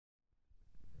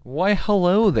Why,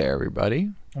 hello there,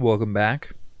 everybody. Welcome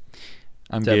back.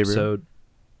 I'm to Gabriel.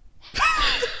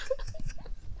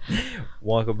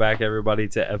 Welcome back, everybody,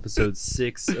 to episode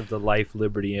 6 of the Life,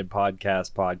 Liberty, and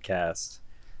Podcast.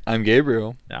 I'm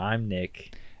Gabriel. I'm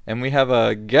Nick. And we have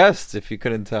a guest, if you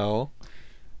couldn't tell.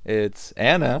 It's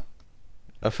Anna,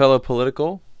 a fellow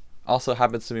political. Also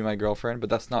happens to be my girlfriend,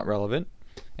 but that's not relevant.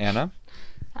 Anna.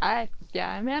 Hi.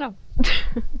 Yeah, I'm Anna.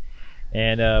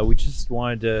 And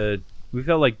we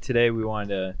felt like today we wanted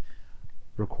to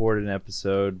record an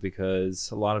episode because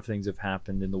a lot of things have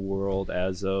happened in the world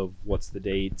as of, what's the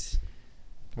date?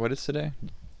 What is today?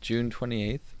 June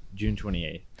 28th? June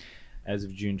 28th. As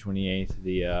of June 28th,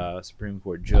 the Supreme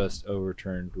Court just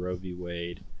overturned Roe v.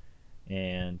 Wade.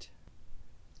 And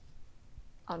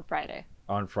On Friday.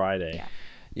 Yeah.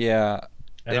 Yeah.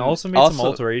 And also made some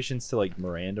alterations to like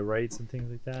Miranda rights and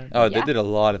things like that. Oh, they did a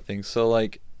lot of things. So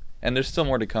and there's still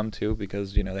more to come too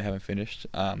because they haven't finished.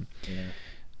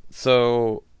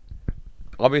 So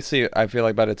obviously, I feel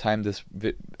like by the time this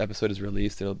episode is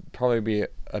released, it'll probably be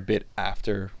a bit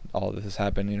after all of this has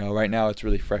happened. Right now it's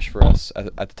really fresh for us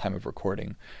at the time of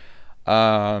recording,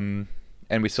 and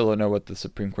we still don't know what the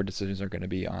Supreme Court decisions are going to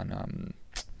be on.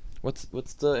 What's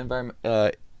the environment?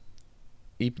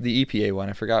 The EPA one.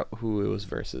 I forgot who it was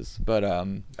versus, but I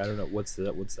don't know what's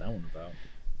that one about.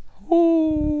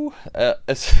 Ooh,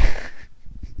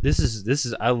 This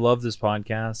is I love this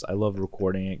podcast. I love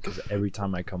recording it because every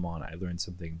time I come on, I learn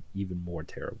something even more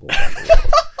terrible about the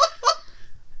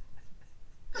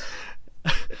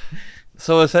world.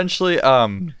 So essentially,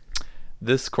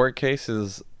 this court case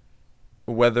is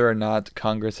whether or not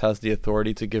Congress has the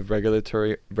authority to give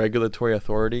regulatory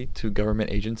authority to government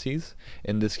agencies,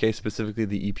 in this case specifically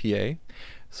the EPA.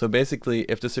 So basically,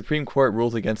 if the Supreme Court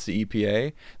rules against the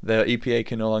EPA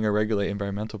can no longer regulate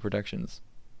environmental protections.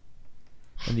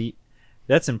 And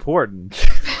that's important.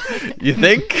 You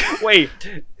think? Wait,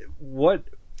 what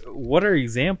are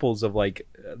examples of I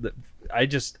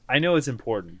know it's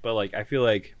important, but I feel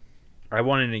like I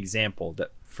want an example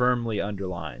that firmly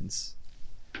underlines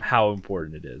how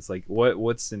important it is.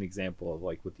 What's an example of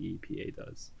what the EPA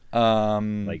does?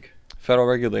 Federal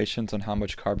regulations on how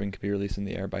much carbon can be released in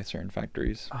the air by certain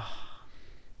factories.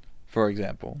 For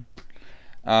example.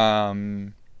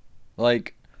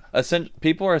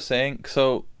 People are saying,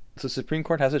 so the Supreme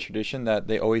Court has a tradition that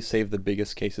they always save the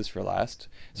biggest cases for last.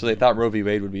 So they thought Roe v.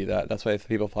 Wade would be that. That's why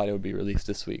people thought it would be released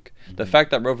this week. Mm-hmm. The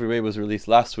fact that Roe v. Wade was released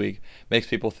last week makes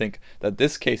people think that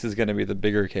this case is going to be the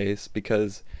bigger case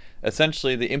because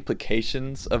essentially the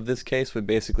implications of this case would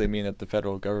basically mean that the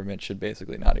federal government should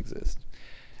basically not exist.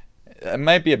 It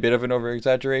might be a bit of an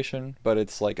over-exaggeration, but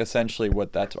it's essentially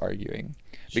what that's arguing.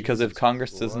 Because if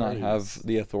Congress does not have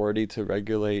the authority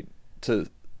to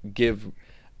give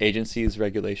agencies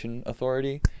regulation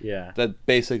authority, that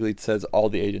basically says all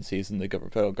the agencies in the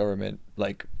federal government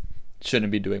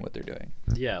shouldn't be doing what they're doing.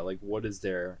 What is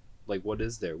there?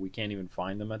 We can't even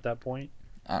find them at that point.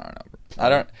 I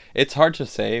don't know. It's hard to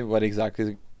say what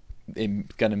exactly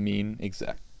it's gonna mean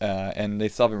and they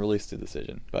still haven't released a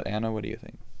decision. But Anna, what do you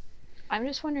think? I'm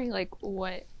just wondering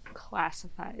what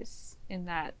classifies in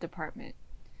that department.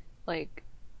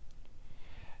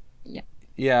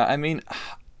 Yeah, I mean,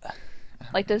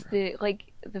 does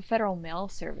the Federal Mail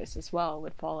Service as well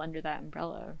would fall under that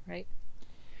umbrella, right?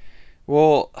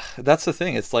 Well, that's the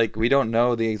thing. It's we don't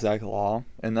know the exact law,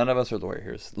 and none of us are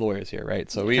lawyers here, right?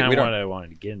 So we don't. I wanted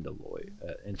to get into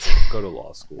and go to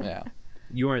law school. Yeah,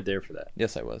 you weren't there for that.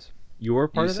 Yes, I was. You were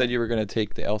part of it? You said you were going to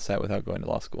take the LSAT without going to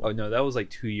law school. Oh no, that was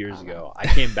 2 years ago. I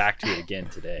came back to it again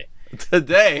today.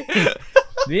 Today?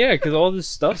 Yeah, because all this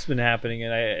stuff's been happening,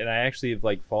 and I actually have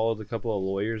followed a couple of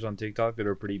lawyers on TikTok that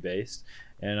are pretty based,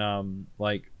 and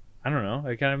I don't know,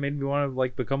 it kind of made me want to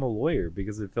become a lawyer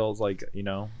because it feels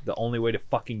the only way to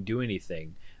fucking do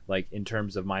anything in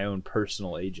terms of my own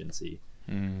personal agency.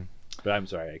 But I'm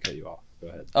sorry I cut you off. Go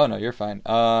ahead. Oh no, you're fine.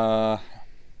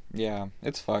 Yeah,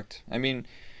 it's fucked. I mean,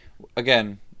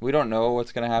 again, we don't know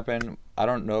what's gonna happen. I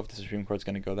don't know if the Supreme Court's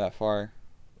gonna go that far.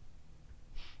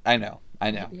 I know.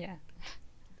 Yeah.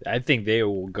 I think they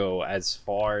will go as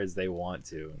far as they want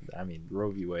to. I mean, Roe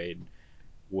v. Wade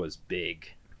was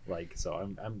big. So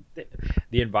I'm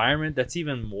the environment that's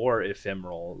even more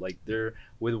ephemeral. There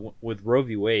with Roe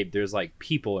v. Wade, there's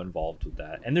people involved with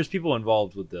that, and there's people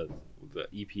involved with the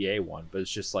EPA one, but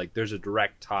it's just there's a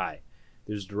direct tie.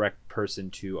 There's a direct person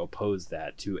to oppose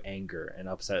that, to anger and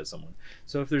upset someone.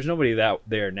 So if there's nobody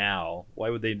there now,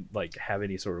 why would they have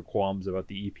any sort of qualms about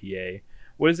the EPA?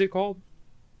 What is it called?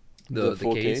 The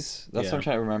full case? That's what I'm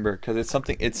trying to remember, because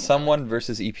it's someone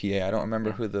versus EPA. I don't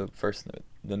remember who the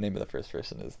name of the first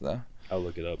person is though. I'll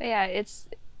look it up. But yeah,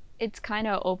 it's kind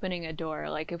of opening a door.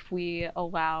 Like, if we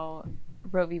allow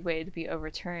Roe v. Wade to be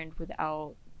overturned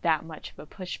without that much of a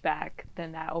pushback,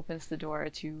 then that opens the door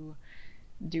to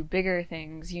do bigger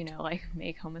things, like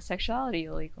make homosexuality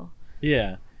illegal.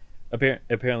 Yeah.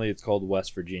 Apparently it's called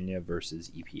West Virginia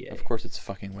versus EPA. Of course it's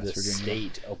fucking West the Virginia.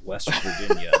 State of West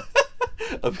Virginia.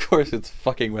 Of course it's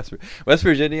fucking West Virginia. West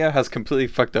Virginia has completely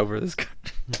fucked over this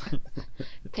country.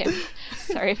 Damn.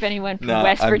 Sorry if anyone from No,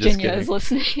 West I'm just Virginia kidding. is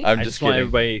listening. I'm I just just want kidding.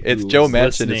 everybody It's who Joe is Manchin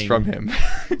is listening- from him.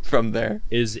 From there.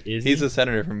 Is He's he? a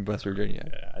senator from West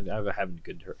Virginia. Yeah, I haven't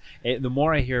good. The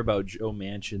more I hear about Joe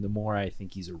Manchin, the more I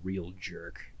think he's a real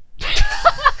jerk.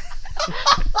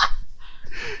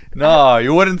 No,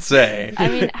 you wouldn't say. I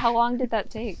mean, how long did that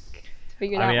take to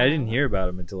figure that I mean, I one didn't out? hear about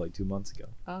him until like 2 months ago.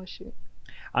 Oh, shoot.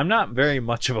 I'm not very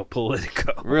much of a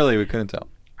politico. Really, we couldn't tell.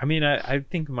 I mean, I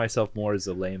think of myself more as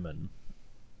a layman.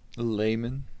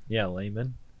 Layman? Yeah,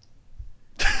 layman.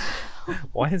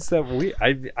 Why is that weird?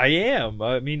 I am.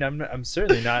 I mean, I'm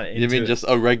certainly not into You mean just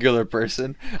a regular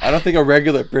person? I don't think a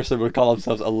regular person would call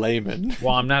themselves a layman.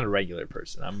 Well, I'm not a regular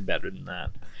person. I'm better than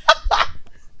that.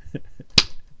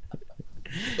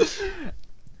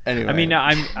 Anyway. I mean,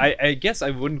 I guess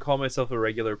I wouldn't call myself a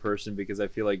regular person because I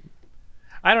feel like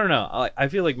I don't know. I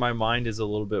feel like my mind is a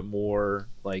little bit more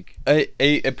like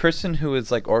a person who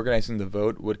is like organizing the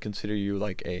vote would consider you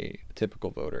like a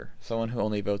typical voter, someone who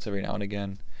only votes every now and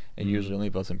again, and usually only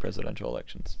votes in presidential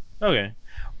elections. okay.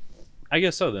 I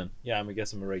guess so then. Yeah, I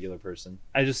guess I'm a regular person.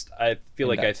 I feel In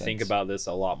like that I think sense. about this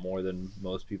a lot more than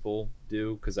most people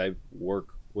do because I work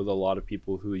with a lot of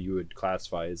people who you would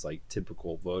classify as like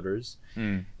typical voters,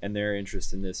 and their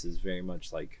interest in this is very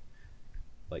much like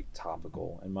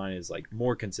topical, and mine is like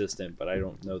more consistent, but I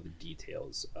don't know the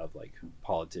details of like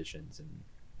politicians and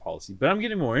policy. But I'm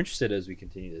getting more interested as we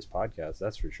continue this podcast,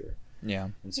 that's for sure. Yeah.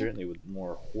 And certainly with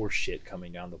more horse shit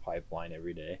coming down the pipeline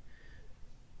every day.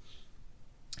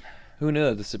 Who knew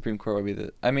that the Supreme Court would be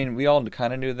the... I mean, we all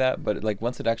kind of knew that, but like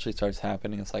once it actually starts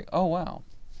happening, it's like, oh, wow.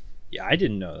 Yeah, I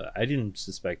didn't know that. I didn't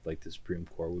suspect like the Supreme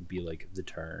Court would be like the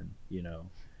turn,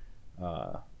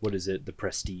 what is it? The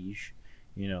prestige,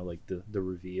 like the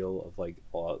reveal of like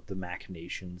all the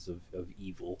machinations of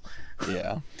evil.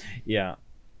 Yeah. Yeah.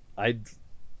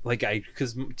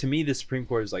 Because to me, the Supreme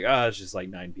Court is like, it's just like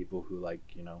 9 people who like,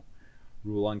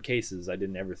 rule on cases. I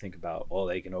didn't ever think about,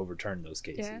 they can overturn those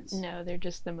cases. No, they're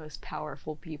just the most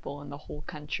powerful people in the whole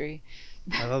country.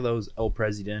 I thought that was El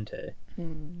Presidente.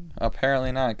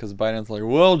 Apparently not, because Biden's like,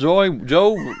 well, Joe,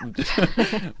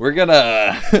 we're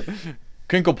gonna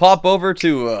crinkle pop over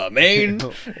to Maine.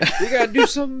 We gotta do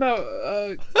something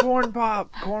about corn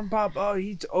pop. Oh,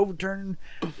 he's overturning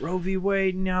Roe v.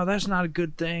 Wade. No, that's not a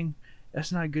good thing.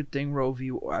 That's not a good thing, Roe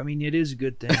v. I mean, it is a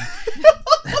good thing.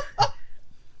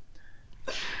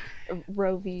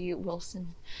 Roe v.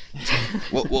 Wilson.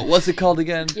 What's it called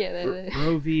again? Yeah,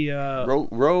 Roe v.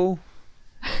 Row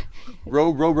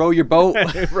your boat.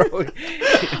 it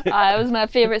was my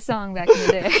favorite song back in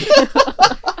the day.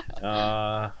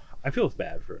 I feel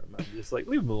bad for him. I'm just like,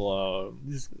 leave him alone.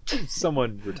 Just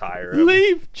someone retire him.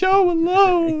 Leave Joe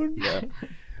alone.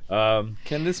 Yeah.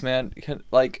 Can this man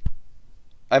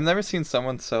I've never seen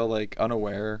someone so like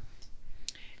unaware.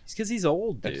 It's because he's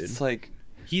old, dude. It's like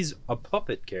He's a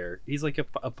puppet character. He's like a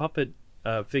puppet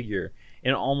figure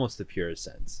in almost the purest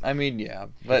sense. I mean, yeah,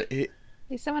 but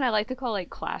He's someone I like to call like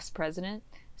class president.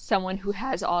 Someone who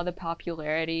has all the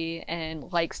popularity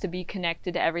and likes to be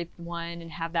connected to everyone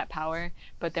and have that power.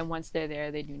 But then once they're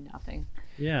there, they do nothing.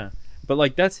 Yeah. But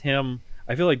like that's him.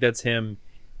 I feel like that's him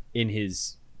in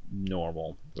his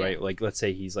normal, right? Yeah. Like let's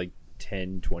say he's like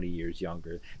 10, 20 years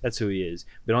younger. That's who he is.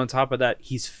 But on top of that,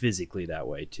 he's physically that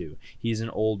way too. He's an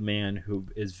old man who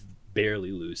is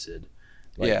barely lucid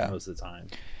most of the time.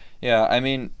 Yeah, I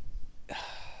mean,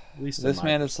 At least this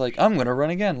man is like, I'm gonna run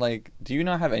again. Like, do you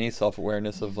not have any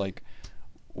self-awareness of like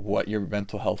what your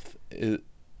mental health is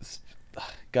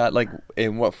got, like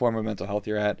in what form of mental health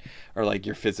you're at, or like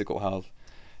your physical health?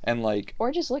 And like,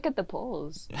 or just look at the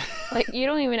polls. Like, you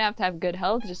don't even have to have good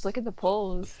health. Just look at the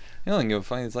polls. you don't give a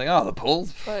fuck. It's like, oh, the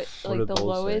polls. But What like do the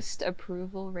polls say? lowest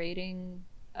approval rating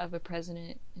of a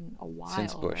president in a while.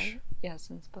 Since Bush. Right? Yeah,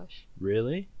 since Bush.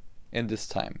 Really? In this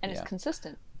time, And yeah. it's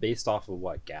consistent. Based off of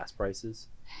what? Gas prices?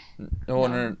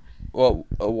 No. Well,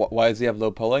 why does he have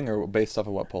low polling, or based off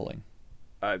of what polling?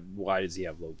 Why does he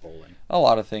have low polling? A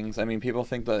lot of things. I mean, people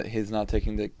think that he's not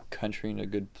taking the country in a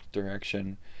good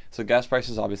direction. So gas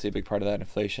prices obviously a big part of that.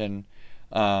 Inflation,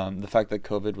 the fact that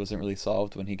COVID wasn't really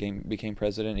solved when he became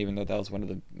president, even though that was one of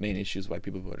the main issues why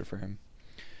people voted for him.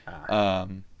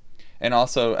 And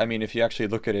also, I mean, if you actually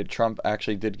look at it, Trump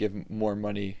actually did give more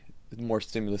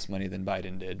stimulus money than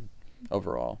Biden did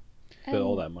overall. But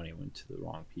all that money went to the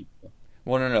wrong people.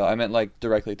 Well, no, I meant like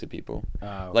directly to people.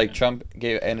 Okay. Like Trump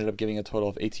ended up giving a total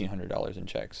of $1,800 in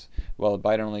checks, while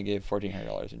Biden only gave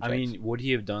 $1,400 in checks. I mean, would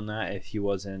he have done that if he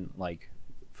wasn't like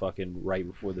fucking right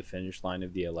before the finish line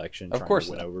of the election? Of course,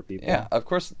 trying to win over people. Yeah, of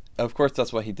course,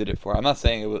 that's what he did it for. I'm not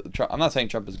saying I'm not saying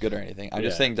Trump is good or anything. I'm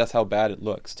just saying that's how bad it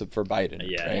looks for Biden.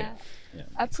 Yeah. Right? Yeah.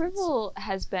 Approval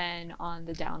has been on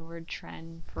the downward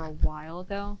trend for a while,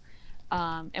 though.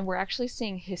 And we're actually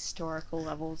seeing historical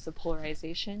levels of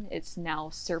polarization. It's now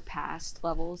surpassed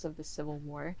levels of the Civil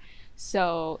War.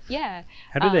 So, yeah.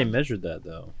 How do they measure that,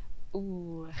 though?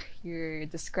 Ooh, you're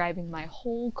describing my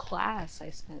whole class I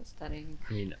spent studying.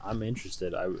 I mean, I'm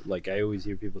interested. I always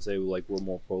hear people say, like, we're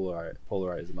more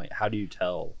polarized. I'm like, how do you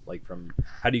tell? Like,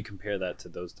 how do you compare that to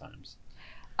those times?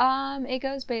 It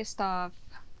goes based off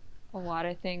a lot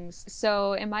of things.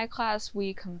 So in my class,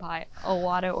 we combine a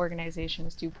lot of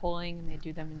organizations do polling, and they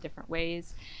do them in different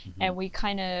ways. Mm-hmm. And we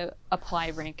kind of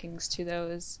apply rankings to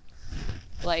those,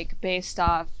 like based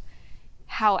off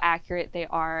how accurate they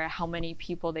are, how many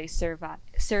people they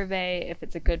survey, if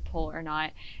it's a good poll or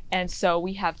not. And so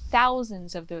we have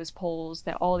thousands of those polls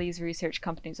that all these research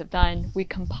companies have done. We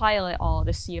compile it all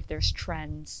to see if there's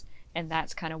trends, and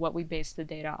that's kind of what we base the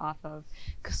data off of.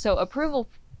 So approval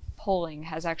polling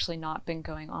has actually not been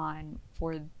going on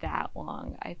for that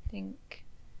long. I think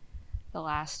the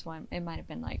last one, it might have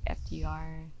been like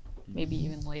FDR, maybe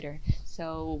even later.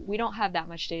 So we don't have that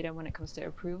much data when it comes to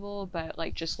approval, but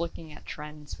like just looking at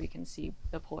trends, we can see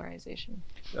the polarization.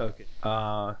 Okay.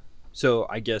 So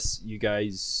I guess you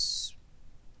guys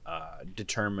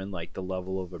determine like the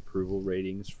level of approval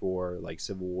ratings for like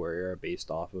Civil War era based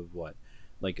off of what,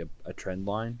 like a trend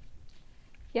line?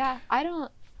 Yeah, I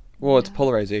don't. Well, it's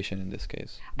polarization in this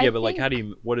case. Yeah, but like,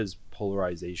 what is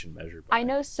polarization measured by? I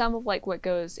know some of like what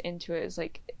goes into it is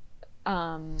like,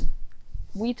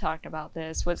 we talked about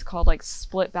this, what's called like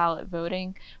split ballot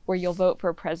voting, where you'll vote for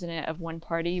a president of one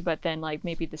party, but then like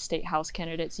maybe the state house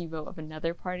candidates, you vote of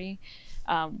another party.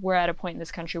 We're at a point in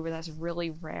this country where that's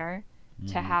really rare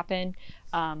to happen.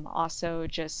 Also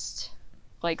just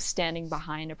like standing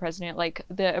behind a president, like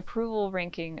the approval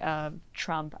ranking of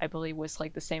Trump, I believe was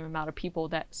like the same amount of people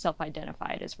that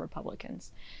self-identified as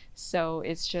Republicans. So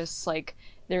it's just like,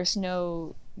 there's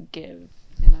no give,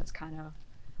 and that's kind of,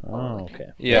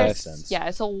 okay. Yeah, makes sense. Yeah,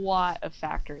 it's a lot of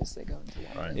factors that go into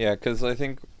one. Right. Yeah, because I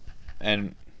think,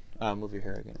 and move your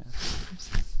hair again.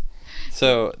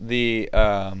 So the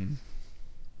I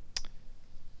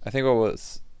think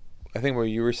what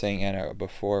you were saying, Anna,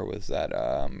 before was that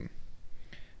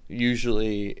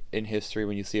usually in history,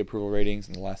 when you see approval ratings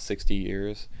in the last 60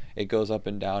 years, it goes up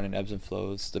and down and ebbs and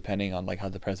flows depending on like how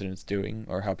the president's doing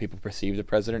or how people perceive the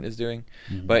president is doing.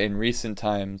 But in recent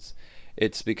times,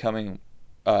 it's becoming,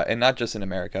 and not just in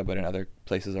America, but in other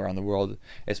places around the world,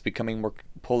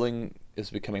 polling is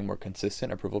becoming more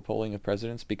consistent, approval polling of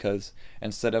presidents, because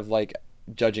instead of like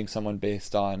judging someone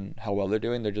based on how well they're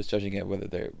doing, they're just judging it whether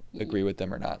they agree with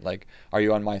them or not. Like, are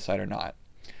you on my side or not?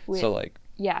 So like,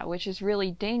 yeah, which is really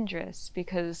dangerous,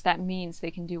 because that means they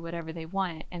can do whatever they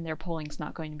want and their polling's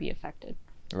not going to be affected.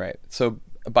 Right. So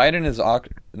Biden is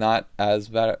not as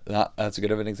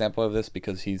good of an example of this,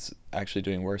 because he's actually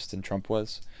doing worse than Trump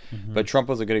was. But Trump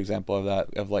was a good example of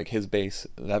that, of like his base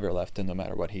never left him no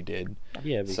matter what he did.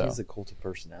 Yeah, but he's a cult of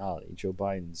personality. Joe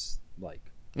Biden's like,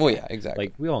 well, yeah, exactly.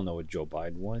 Like, we all know what Joe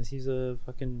Biden was. He's a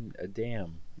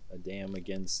dam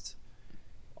against.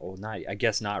 Oh, I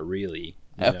guess not really.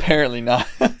 Apparently not.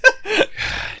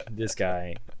 This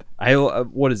guy.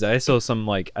 What is that? I saw some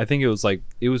like, I think it was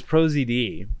Pro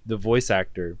ZD, the voice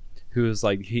actor, who was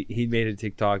like, he made a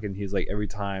TikTok, and he's like, every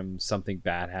time something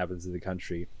bad happens in the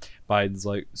country, Biden's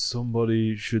like,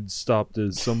 somebody should stop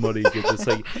this, somebody get this.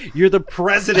 Like, you're the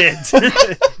president.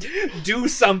 Do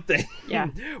something. Yeah.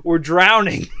 We're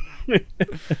drowning.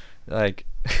 Like,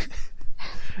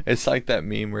 it's like that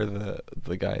meme where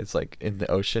the guy is like in the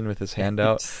ocean with his hand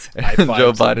out, and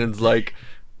Joe Biden's like,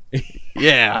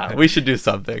 yeah, we should do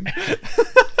something.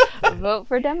 Vote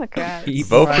for Democrats.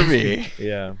 Vote for me.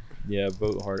 Yeah,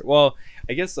 vote hard. Well,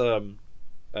 I guess I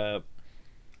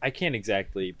can't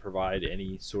exactly provide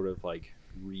any sort of like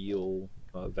real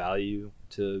value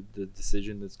to the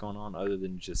decision that's going on, other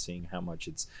than just seeing how much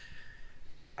it's.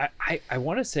 I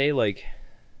want to say like.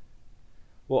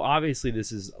 Well, obviously,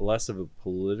 this is less of a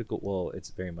political. Well, it's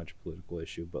very much a political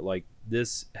issue, but like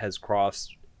this has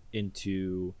crossed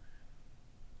into.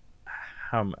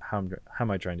 How am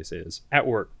I trying to say this? At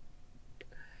work,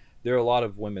 there are a lot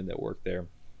of women that work there,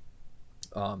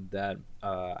 that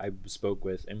I spoke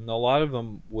with, and a lot of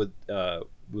them with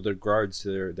regards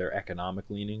to their economic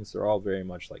leanings, they're all very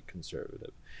much like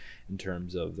conservative in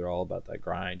terms of they're all about that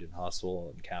grind and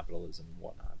hustle and capitalism and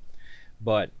whatnot.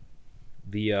 But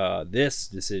the this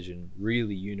decision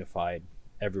really unified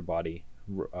everybody,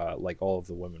 like all of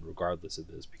the women, regardless of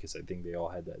this, because I think they all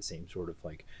had that same sort of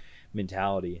like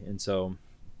mentality. And so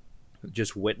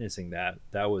just witnessing that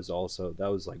was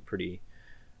like pretty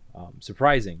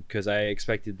surprising, because I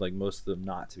expected like most of them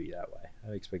not to be that way.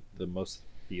 I expected the most to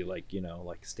be like,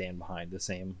 like stand behind the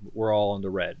same, we're all in the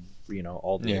red,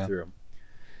 all the way through.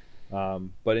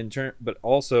 But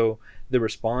also the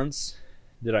response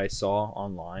that I saw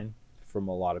online from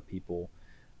a lot of people,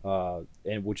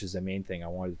 and which is the main thing I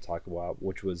wanted to talk about,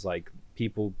 which was like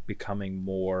people becoming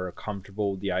more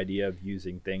comfortable with the idea of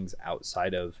using things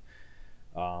outside of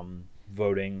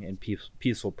voting and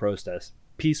peaceful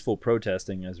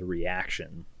protesting as a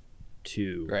reaction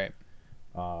to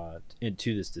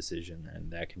into this decision.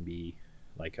 And that can be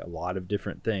like a lot of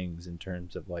different things in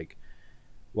terms of like,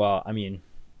 well, I mean,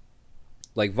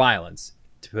 like violence,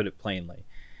 to put it plainly.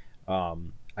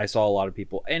 I saw a lot of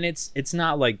people, and it's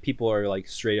not like people are like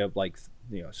straight up like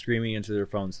screaming into their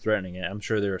phones threatening it. I'm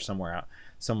sure there are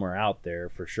somewhere out there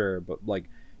for sure, but like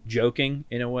joking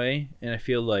in a way. And I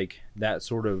feel like that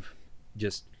sort of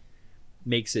just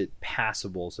makes it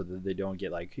passable so that they don't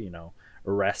get like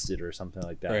arrested or something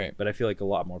like that. Right. But I feel like a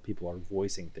lot more people are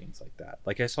voicing things like that.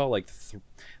 Like I saw like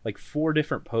 4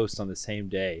 different posts on the same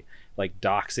day, like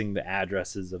doxing the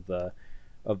addresses of the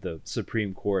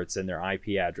Supreme Courts and their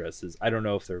IP addresses. I don't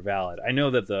know if they're valid. I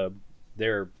know that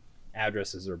their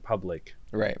addresses are public,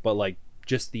 right? But like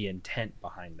just the intent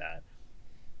behind that,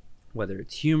 whether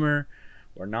it's humor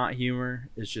or not humor,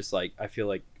 is just like, I feel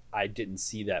like I didn't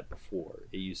see that before.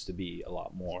 It used to be a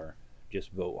lot more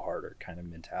just vote harder kind of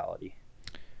mentality.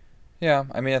 Yeah,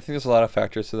 I mean, I think there's a lot of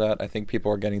factors to that. I think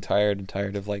people are getting tired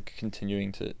of like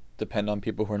continuing to depend on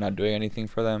people who are not doing anything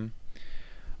for them.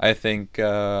 I think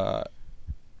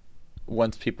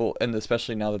once people, and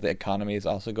especially now that the economy is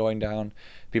also going down,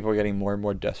 people are getting more and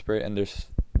more desperate, and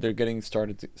they're getting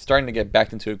starting to get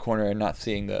backed into a corner and not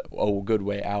seeing the good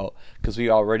way out, because we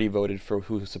already voted for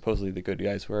who supposedly the good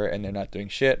guys were, and they're not doing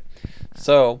shit.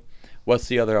 So what's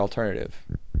the other alternative?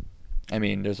 I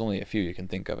mean, there's only a few you can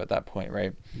think of at that point,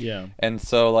 right? Yeah. And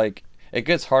so like it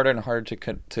gets harder and harder to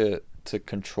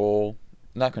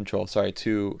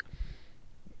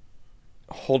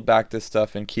hold back this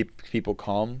stuff and keep people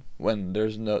calm when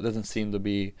doesn't seem to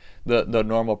be the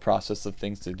normal process of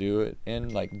things to do it in,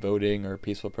 like voting or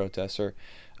peaceful protests or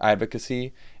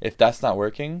advocacy. If that's not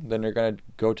working, then they're going to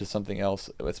go to something else,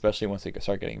 especially once they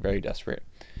start getting very desperate.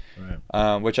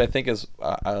 Right. Which I think is,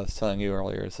 I was telling you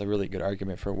earlier, is a really good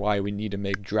argument for why we need to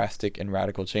make drastic and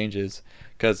radical changes.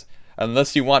 Because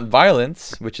unless you want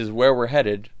violence, which is where we're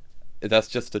headed, that's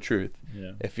just the truth.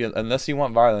 Yeah. Unless you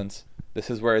want violence, this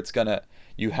is where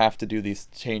you have to do these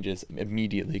changes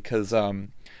immediately. Because I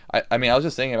mean, I was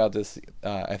just thinking about this,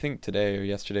 I think today or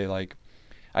yesterday. Like,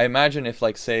 I imagine if,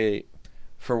 like, say,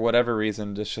 for whatever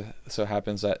reason, this so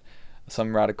happens that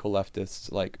some radical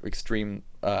leftist, like extreme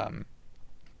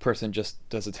person just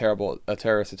does a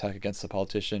terrorist attack against a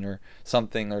politician or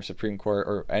something, or Supreme Court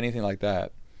or anything like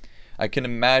that. I can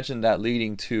imagine that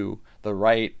leading to the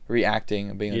right reacting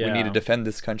and being like, we need to defend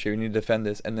this country, we need to defend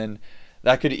this, and then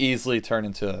that could easily turn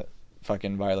into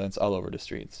fucking violence all over the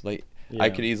streets. Like,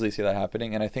 I could easily see that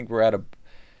happening, and I think we're at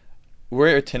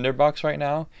a tinderbox right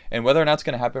now, and whether or not it's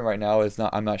going to happen right now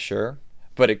I'm not sure,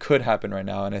 but it could happen right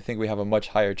now, and I think we have a much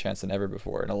higher chance than ever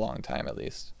before in a long time, at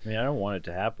least. I mean, I don't want it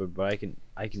to happen, but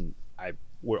I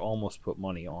would almost put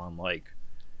money on, like,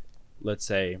 let's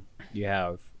say you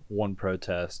have one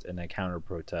protest and a counter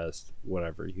protest,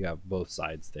 whatever, you have both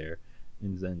sides there,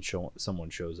 and then someone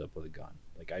shows up with a gun.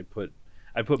 Like, I put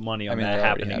money on that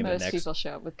happening in the next. Most people show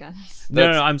up with guns. No,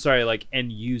 I'm sorry, like,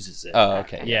 and uses it. Oh,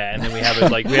 okay. Yeah, and then we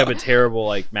have a terrible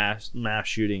like mass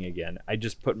shooting again. I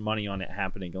just put money on it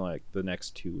happening like the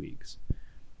next 2 weeks,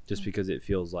 just because it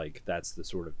feels like that's the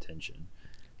sort of tension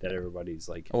that everybody's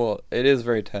like. Well, it is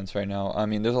very tense right now. I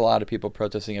mean, there's a lot of people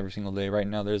protesting every single day right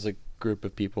now. There's a group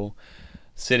of people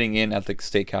sitting in at the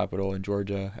state capitol in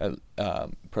Georgia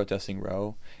protesting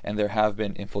Roe, and there have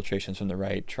been infiltrations from the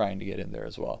right trying to get in there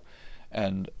as well.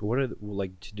 And what are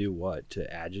like to do what?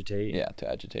 To agitate? Yeah,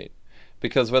 to agitate.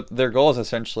 Because what their goal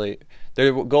is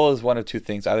one of two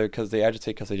things: either because they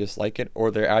agitate because they just like it,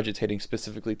 or they're agitating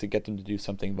specifically to get them to do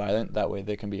something violent. That way,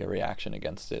 there can be a reaction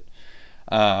against it.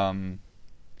 Well,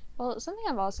 something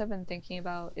I've also been thinking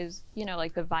about is,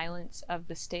 like the violence of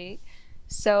the state.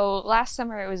 So last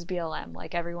summer it was BLM.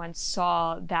 Like everyone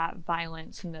saw that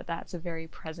violence and that's a very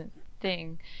present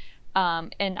thing.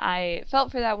 And I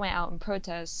felt for that, went out in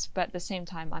protests, but at the same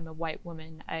time, I'm a white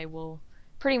woman. I will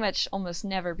pretty much almost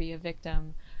never be a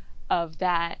victim of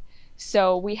that.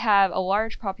 So we have a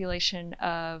large population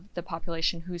of the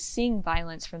population who's seeing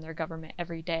violence from their government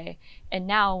every day. And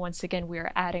now, once again, we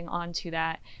are adding on to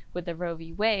that with the Roe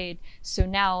v. Wade. So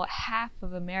now half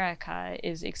of America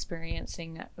is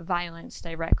experiencing violence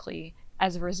directly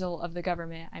as a result of the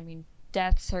government. I mean,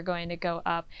 deaths are going to go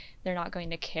up. They're not going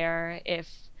to care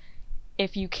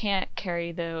if you can't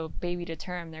carry the baby to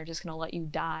term, they're just going to let you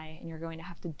die, and you're going to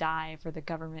have to die for the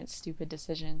government's stupid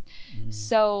decision.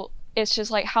 So it's just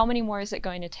like, how many more is it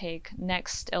going to take?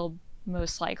 Next, it'll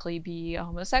most likely be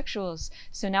homosexuals.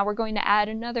 So now we're going to add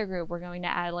another group. We're going to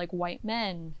add like white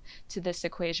men to this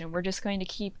equation. We're just going to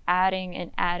keep adding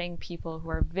and adding people who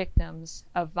are victims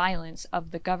of violence of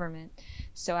the government.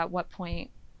 So at what point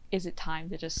is it time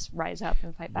to just rise up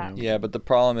and fight back? Yeah, but the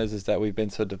problem is that we've been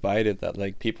so divided that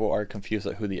like people are confused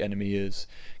at who the enemy is,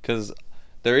 because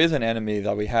there is an enemy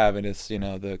that we have, and it's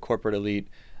the corporate elite,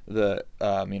 the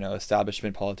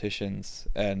establishment politicians,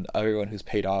 and everyone who's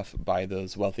paid off by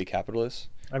those wealthy capitalists.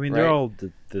 I mean, right? They're all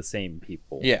the same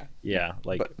people. Yeah,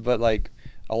 like but like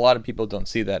a lot of people don't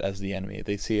see that as the enemy.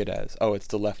 They see it as, oh, it's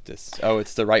the leftists, oh,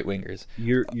 it's the right wingers.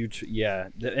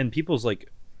 And people's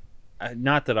like,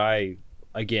 not that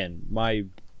again,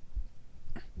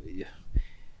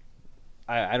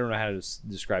 I don't know how to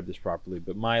describe this properly,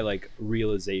 but my like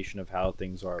realization of how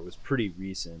things are was pretty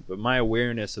recent. But my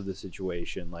awareness of the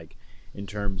situation, like in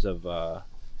terms of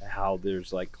how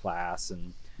there's like class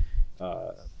and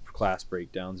class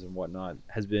breakdowns and whatnot,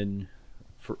 has been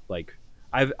for like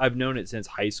I've known it since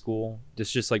high school.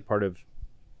 It's just like part of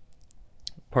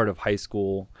high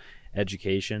school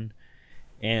education.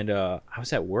 And I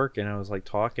was at work and I was like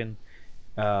talking.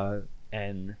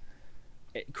 And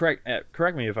correct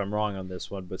me if I'm wrong on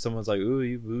this one, but someone's like, "Ooh,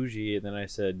 you bougie," and then I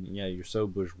said, "Yeah, you're so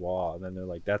bourgeois." And then they're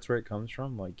like, "That's where it comes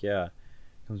from?" I'm like, "Yeah, it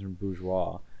comes from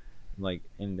bourgeois." I'm like,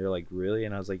 and they're like, "Really?"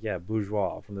 And I was like, "Yeah,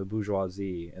 bourgeois, from the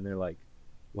bourgeoisie." And they're like,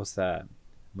 "What's that?" I'm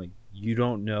like, "You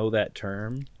don't know that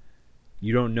term?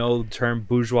 You don't know the term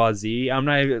bourgeoisie?" I'm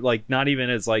not even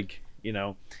as like, it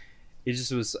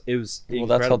just was well, incredible.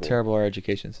 That's how terrible our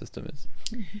education system is.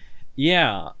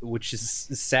 Yeah, which is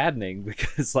saddening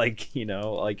because, like,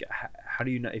 how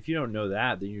do you know? If you don't know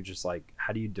that, then you're just like,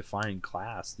 how do you define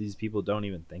class? These people don't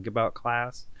even think about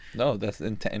class. No,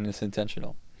 and it's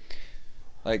intentional.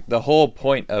 Like the whole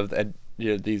point of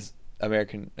these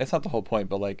American, it's not the whole point,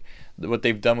 but like what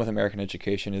they've done with American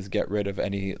education is get rid of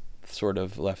any sort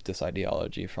of leftist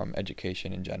ideology from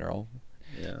education in general.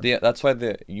 Yeah. That's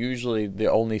why usually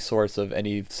the only source of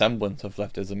any semblance of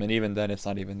leftism, and even then it's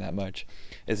not even that much,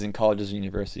 is in colleges and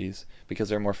universities, because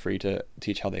they're more free to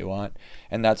teach how they want.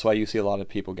 And that's why you see a lot of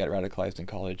people get radicalized in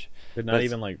college. But not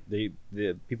even like the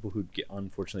people who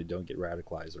unfortunately don't get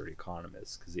radicalized are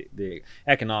economists, because the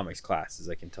economics classes,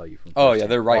 I can tell you from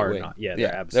they're right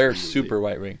wing. They're super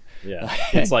right wing. Yeah,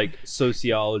 it's like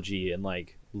sociology and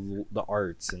like the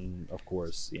arts, and of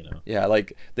course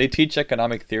like they teach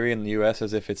economic theory in the US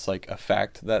as if it's like a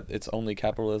fact that it's only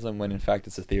capitalism, when in fact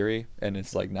it's a theory, and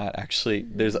it's like not actually.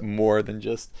 There's more than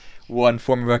just one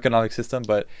form of economic system,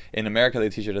 but in America they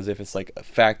teach it as if it's like a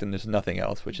fact and there's nothing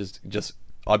else, which is just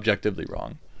objectively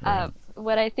wrong.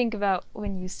 What I think about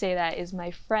when you say that is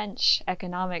my French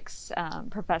economics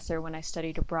professor when I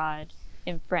studied abroad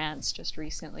in France just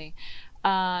recently.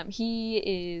 He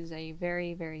is a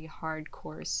very, very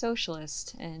hardcore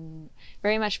socialist and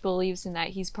very much believes in that.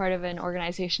 He's part of an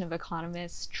organization of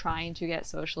economists trying to get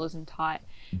socialism taught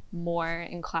more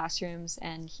in classrooms,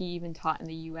 and he even taught in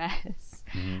the US,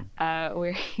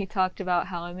 where he talked about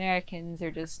how Americans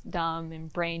are just dumb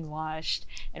and brainwashed,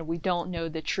 and we don't know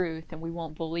the truth, and we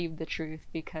won't believe the truth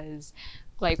because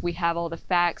like we have all the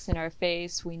facts in our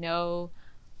face. We know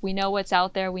what's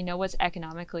out there, we know what's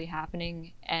economically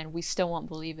happening, and we still won't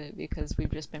believe it because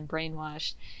we've just been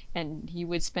brainwashed. And he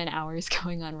would spend hours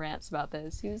going on rants about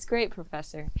this. He was a great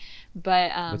professor.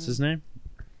 But what's his name?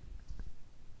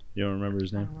 You don't remember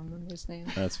his name? I don't remember his name.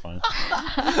 That's fine.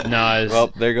 No, well,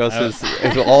 there goes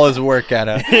all his work,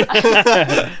 Anna.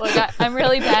 Look, I'm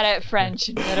really bad at French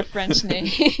and get a French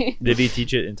name. Did he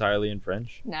teach it entirely in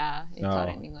French? Nah, he taught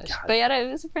it in English. God. But yeah,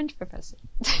 it was a French professor.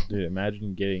 Dude,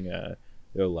 imagine getting a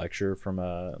lecture from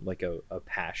a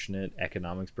passionate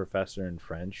economics professor in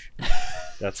French.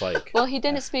 That's like, well, he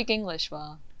didn't speak English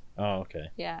well. Oh, okay.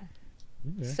 Yeah.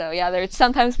 Okay. So yeah, there'd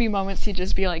sometimes be moments he'd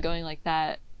just be like going like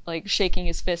that, like shaking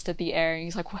his fist at the air, and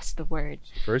he's like, "What's the word?"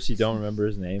 First you don't remember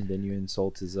his name, then you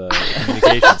insult his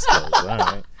communication skills. All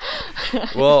right.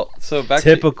 Well, so back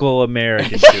Typical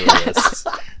American tourists.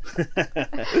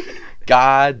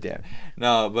 God damn.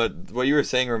 No, but what you were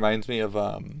saying reminds me of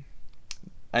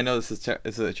I know this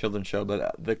is a children's show,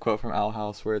 but the quote from Owl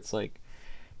House where it's like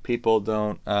people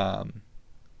don't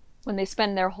When they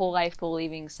spend their whole life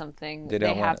believing something, They they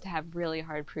don't have want to have really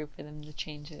hard proof for them to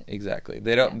change it. exactly.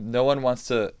 They don't Yeah. no one wants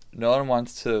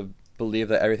to believe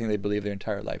that everything they believe their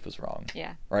entire life was wrong,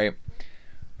 Yeah. right?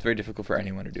 It's very difficult for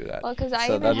anyone to do that. Well, because I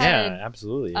So even that's- had Yeah,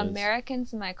 absolutely.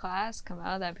 Americans in my class come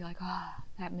out of that and be like, "Oh,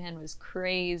 that man was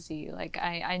crazy. Like,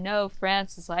 I know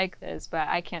France is like this, but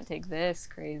I can't take this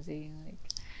crazy." Like,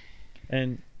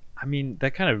 And I mean,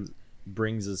 that kind of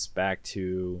brings us back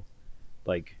to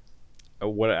like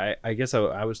what I guess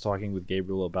I was talking with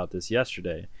Gabriel about this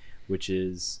yesterday, which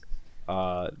is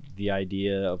the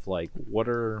idea of like, what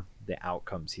are the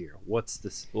outcomes here? What's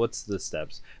the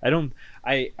steps? I don't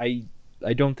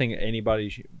think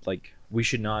anybody like, we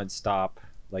should not stop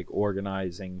like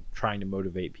organizing, trying to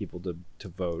motivate people to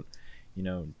vote,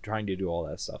 trying to do all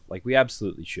that stuff. Like, we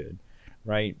absolutely should,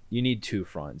 right? You need two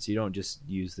fronts. You don't just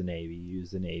use the Navy. You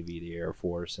use the Navy, the Air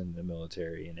Force, and the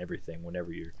military and everything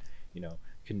whenever you're,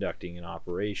 conducting an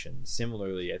operation.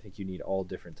 Similarly, I think you need all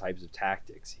different types of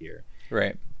tactics here.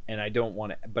 Right. And I don't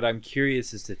want to, but I'm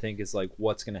curious as to think is like,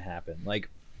 what's going to happen? Like,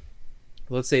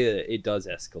 let's say that it does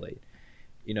escalate,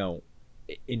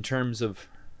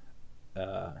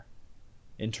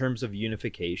 in terms of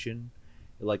unification,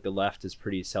 like the left is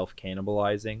pretty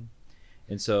self-cannibalizing.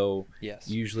 And so Yes.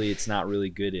 usually it's not really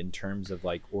good in terms of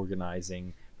like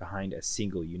organizing behind a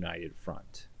single united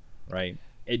front, right?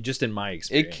 It just in my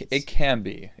experience. It can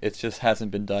be. It just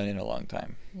hasn't been done in a long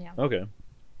time. yeah. Okay.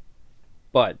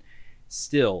 But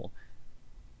still,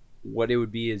 what it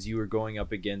would be is you were going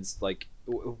up against like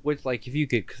if you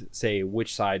could say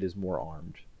which side is more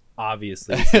armed.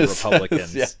 Obviously, it's the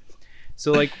Republicans. Yeah.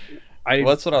 So like, Well,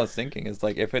 that's what I was thinking. Is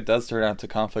like, if it does turn out to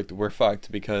conflict, we're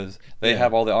fucked because they Yeah.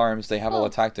 have all the arms, they have all Well-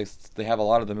 the tactics, they have a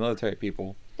lot of the military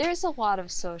people. There's a lot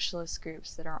of socialist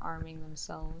groups that are arming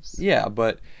themselves. Yeah,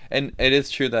 and it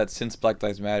is true that since Black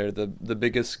Lives Matter, the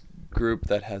biggest group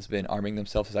that has been arming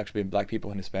themselves has actually been Black people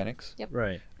and Hispanics. Yep.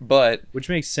 right, But which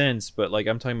makes sense. But like,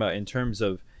 I'm talking about in terms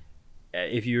of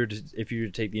if you were to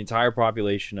take the entire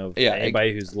population of Yeah,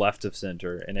 anybody who's left of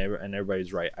center and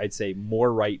everybody's right, I'd say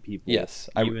more right people. yes,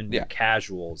 Even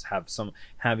casuals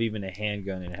have even a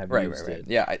handgun and have used it.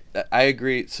 Yeah, I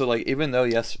agree. So like, even though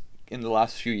yes, in the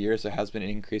last few years there has been an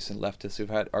increase in leftists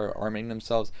who've are arming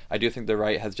themselves, I do think the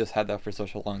right has just had that for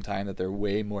such a long time that they're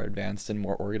way more advanced and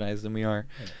more organized than we are.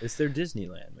 It's their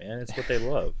Disneyland, man. It's what they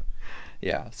love.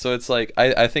 Yeah, so it's like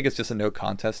I think it's just a no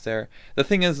contest there. The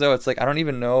thing is though, it's like I don't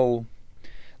even know,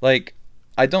 like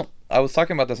I was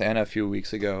talking about this to Anna a few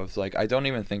weeks ago. It's like I don't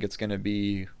even think it's gonna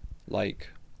be like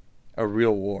a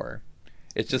real war.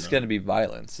 It's just No. gonna be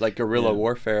violence, like guerrilla Yeah.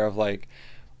 warfare of like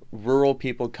rural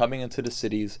people coming into the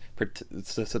cities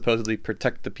to supposedly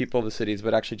protect the people of the cities,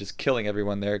 but actually just killing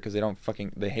everyone there because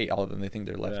they hate all of them. They think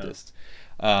they're leftist.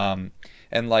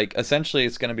 And like essentially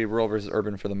it's going to be rural versus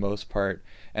urban for the most part.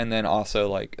 And then also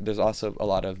like there's also a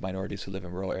lot of minorities who live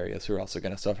in rural areas who are also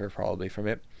going to suffer probably from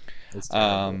it. It's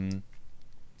terrible.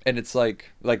 And it's like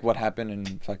what happened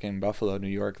in fucking Buffalo, New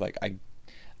York. Like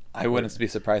I wouldn't be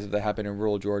surprised if that happened in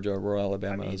rural Georgia or rural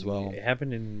Alabama as well. It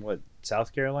happened in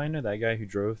South Carolina. That guy who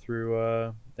drove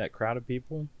through that crowd of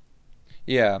people.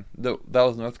 Yeah, that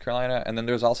was North Carolina, and then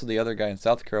there's also the other guy in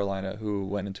South Carolina who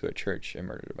went into a church and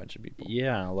murdered a bunch of people.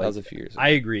 Yeah, That like was a few years ago. I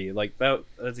agree. Like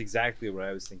that's exactly what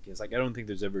I was thinking. It's like I don't think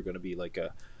there's ever going to be like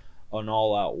an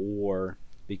all-out war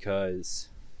because,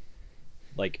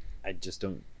 like, I just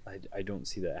don't. I don't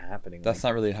see that happening. That's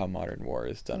not really how modern war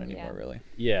is done anymore, Yeah. really.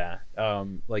 Yeah,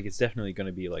 like it's definitely going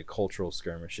to be like cultural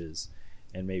skirmishes,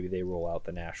 and maybe they roll out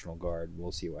the National Guard.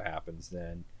 We'll see what happens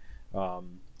then.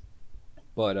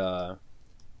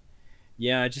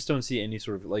 Yeah, I just don't see any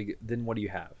sort of like. Then what do you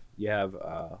have? You have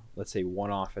let's say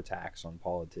one-off attacks on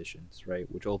politicians, right?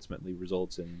 Which ultimately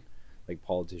results in like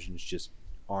politicians just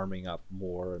arming up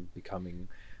more and becoming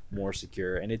more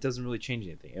secure, and it doesn't really change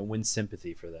anything and win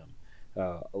sympathy for them.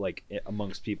 Like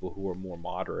amongst people who are more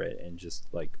moderate and just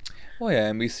like, Well, yeah,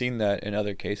 and we've seen that in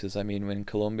other cases. I mean, when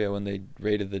they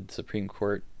raided the Supreme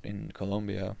Court in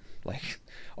Colombia, like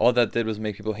all that did was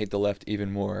make people hate the left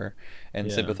even more and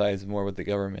Yeah. sympathize more with the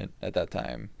government at that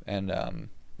time, and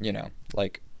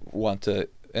like want to.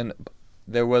 And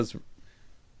there was,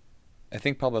 I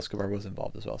think Pablo Escobar was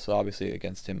involved as well, so obviously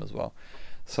against him as well.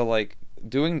 So like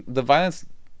doing the violence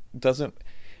doesn't.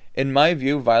 in my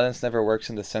view, violence never works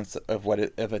in the sense of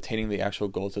of attaining the actual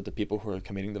goals that the people who are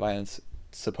committing the violence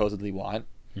supposedly want.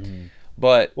 Mm-hmm.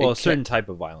 But a certain type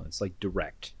of violence, like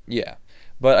direct. Yeah,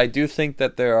 but I do think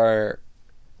that there are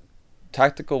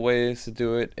tactical ways to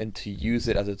do it and to use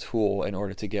it as a tool in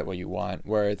order to get what you want.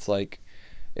 Where it's like,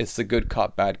 it's the good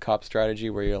cop, bad cop strategy,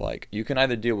 where you're like, you can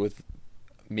either deal with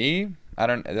me.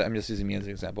 I'm just using me as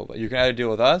an example, but you can either deal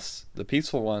with us, the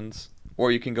peaceful ones,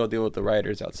 or you can go deal with the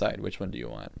rioters outside. Which one do you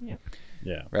want?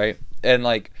 Yeah. Right? And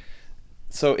like,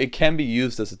 so it can be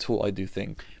used as a tool, I do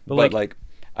think. But like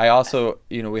I also,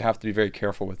 we have to be very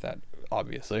careful with that,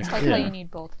 obviously. It's like how you need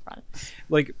both fronts.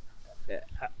 Like,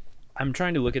 I'm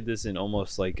trying to look at this in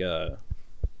almost like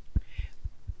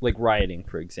rioting,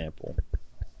 for example.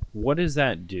 What does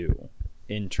that do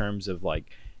in terms of like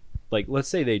let's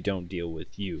say they don't deal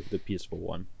with you, the peaceful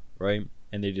one, right?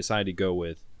 And they decide to go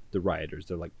with the rioters.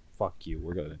 They're like, fuck you,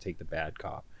 we're going to take the bad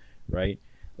cop, right?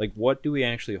 Like, what do we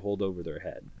actually hold over their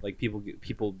head? Like,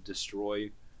 people destroy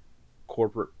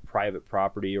corporate private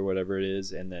property or whatever it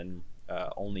is, and then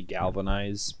only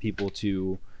galvanize people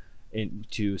to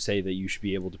say that you should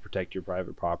be able to protect your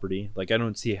private property. Like, I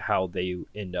don't see how they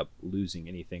end up losing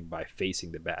anything by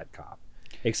facing the bad cop,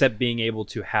 except being able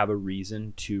to have a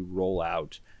reason to roll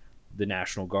out the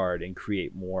National Guard and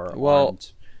create more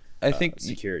armed I think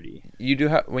security. You do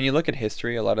have, when you look at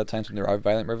history, a lot of times when there are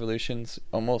violent revolutions,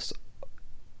 almost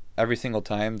every single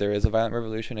time there is a violent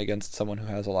revolution against someone who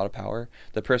has a lot of power,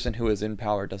 the person who is in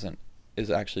power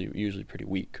is actually usually pretty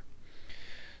weak.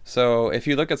 So if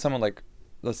you look at someone like,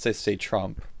 let's say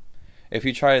Trump, if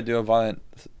you try to do a violent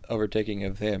overtaking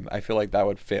of him, I feel like that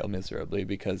would fail miserably,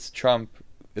 because Trump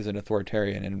is an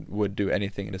authoritarian and would do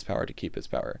anything in his power to keep his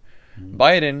power. Mm-hmm.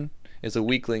 Biden is a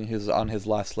weakling who's on his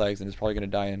last legs and is probably going to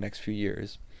die in the next few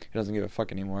years. He doesn't give a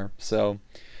fuck anymore. So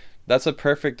that's a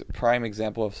perfect prime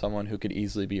example of someone who could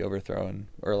easily be overthrown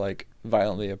or like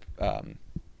violently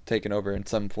taken over in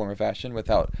some form or fashion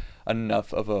without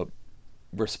enough of a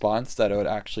response that it would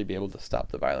actually be able to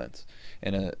stop the violence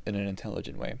in an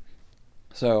intelligent way.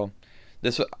 So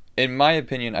this, in my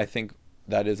opinion, I think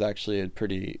that is actually a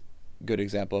pretty good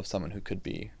example of someone who could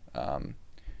be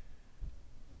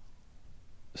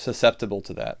susceptible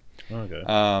to that. Okay.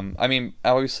 I mean,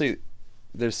 obviously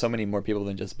there's so many more people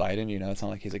than just Biden, it's not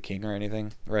like he's a king or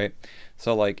anything, right?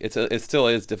 So like it still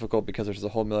is difficult because there's a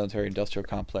whole military industrial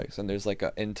complex, and there's like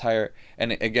and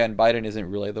again, Biden isn't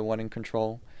really the one in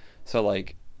control. So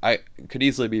like, I could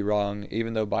easily be wrong.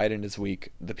 Even though Biden is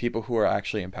weak, the people who are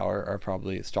actually in power are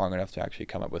probably strong enough to actually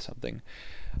come up with something.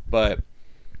 But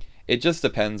it just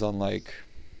depends on like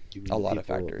a lot of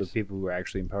factors. The people who are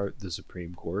actually in power, the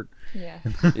Supreme Court. Yeah.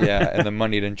 Yeah, and the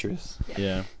moneyed interests.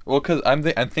 Yeah. Well, because I'm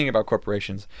thinking about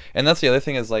corporations, and that's the other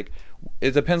thing is like,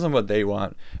 it depends on what they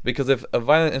want. Because if a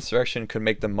violent insurrection could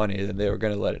make them money, then they were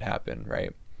going to let it happen,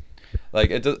 right?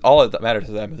 Like all that matters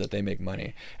to them is that they make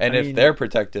money, and if they're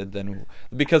protected, then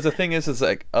because the thing is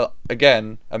like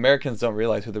again, Americans don't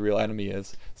realize who the real enemy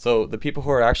is. So the people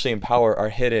who are actually in power are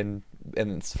hidden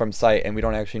and from sight, and we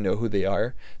don't actually know who they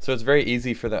are. So it's very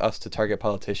easy for us to target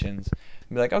politicians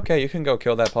and be like, okay, you can go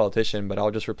kill that politician, but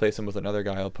I'll just replace him with another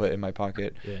guy I'll put in my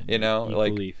pocket. Yeah,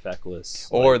 equally like feckless.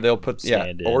 Or they'll put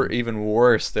or even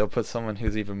worse, they'll put someone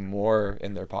who's even more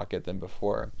in their pocket than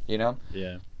before.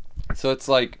 Yeah. So it's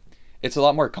like, it's a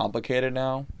lot more complicated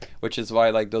now, which is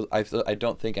why like I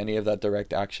don't think any of that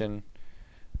direct action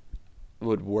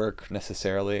would work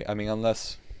necessarily. I mean,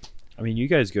 unless. I mean, you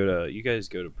guys go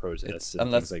to protests and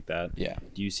things like that. Yeah.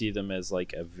 Do you see them as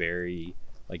like a very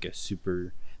like a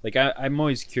super like I'm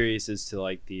always curious as to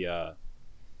like the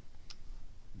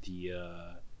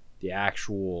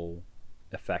actual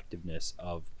effectiveness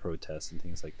of protests and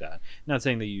things like that. Not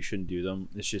saying that you shouldn't do them.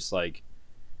 It's just like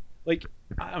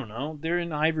I don't know, they're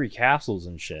in ivory castles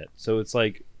and shit. So it's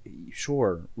like,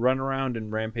 sure, run around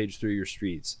and rampage through your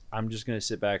streets. I'm just gonna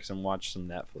sit back and watch some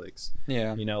Netflix.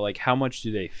 Yeah. Like how much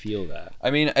do they feel that?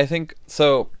 I mean, I think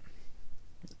so.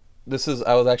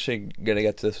 I was actually gonna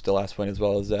get to this with the last point as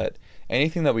well, is that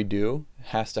anything that we do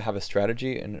has to have a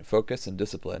strategy and focus and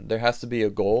discipline. There has to be a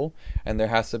goal, and there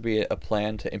has to be a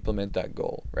plan to implement that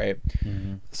goal, right?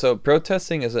 Mm-hmm. So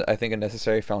protesting is, I think, a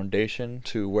necessary foundation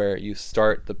to where you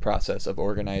start the process of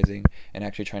organizing and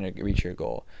actually trying to reach your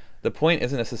goal. The point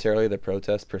isn't necessarily the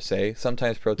protest per se.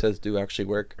 Sometimes protests do actually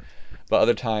work, but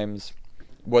other times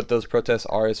what those protests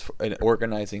are is an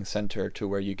organizing center to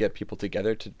where you get people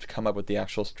together to come up with the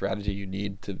actual strategy you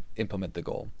need to implement the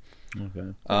goal.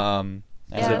 Okay.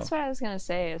 That's what I was gonna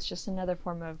say. It's just another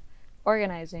form of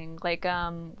organizing. Like,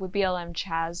 would BLM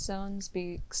Chaz zones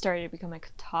started to become a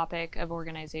topic of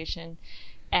organization?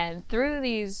 And through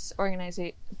these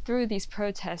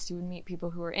protests, you would meet people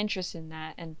who are interested in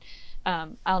that. And I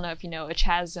don't know if you know, a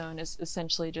Chaz zone is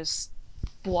essentially just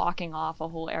blocking off a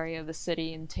whole area of the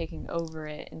city and taking over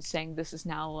it and saying this is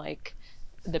now like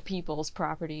the people's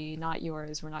property, not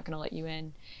yours. We're not going to let you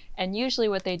in. And usually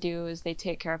what they do is they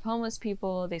take care of homeless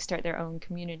people. They start their own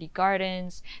community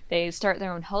gardens. They start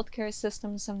their own healthcare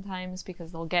systems sometimes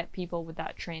because they'll get people with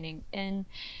that training in.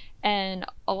 And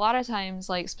a lot of times,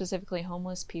 like specifically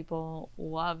homeless people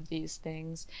love these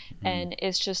things. And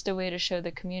it's just a way to show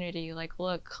the community, like,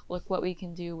 look what we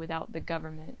can do without the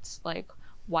government. Like,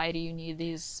 why do you need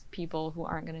these people who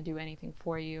aren't going to do anything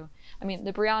for you? I mean,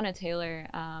 the Breonna Taylor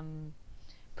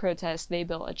protest, they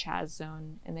built a Chaz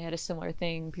zone, and they had a similar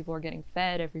thing. People were getting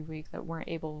fed every week that weren't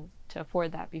able to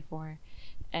afford that before.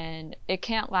 And it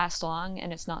can't last long,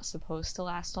 and it's not supposed to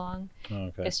last long.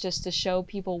 Okay. It's just to show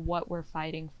people what we're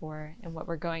fighting for and what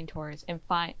we're going towards,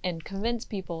 and convince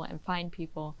people and find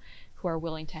people who are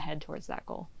willing to head towards that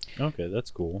goal. Okay, that's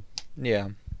cool. Yeah.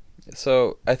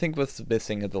 So I think what's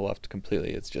missing at the left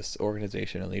completely is just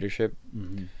organization and leadership.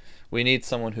 We need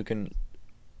someone who can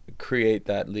create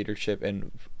that leadership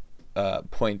and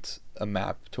point a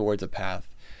map towards a path.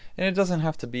 And it doesn't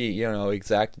have to be,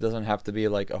 exact. It doesn't have to be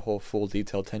like a whole full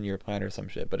detailed 10-year plan or some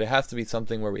shit. But it has to be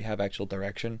something where we have actual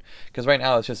direction. Because right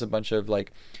now it's just a bunch of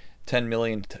like 10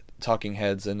 million talking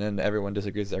heads, and then everyone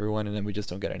disagrees with everyone, and then we just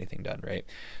don't get anything done, right?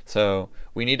 So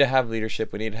we need to have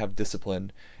leadership. We need to have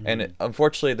discipline. And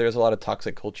unfortunately, there's a lot of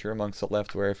toxic culture amongst the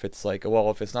left where if it's like, well,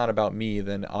 if it's not about me,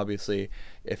 then obviously,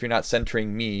 if you're not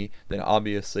centering me, then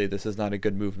obviously this is not a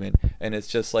good movement. And it's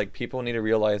just like people need to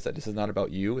realize that this is not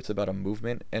about you. It's about a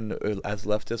movement. And as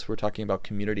leftists, we're talking about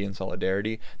community and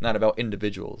solidarity, not about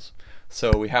individuals.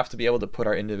 So we have to be able to put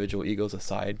our individual egos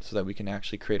aside so that we can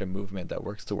actually create a movement that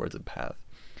works towards a path.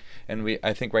 And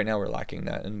I think right now we're lacking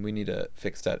that, and we need to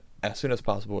fix that as soon as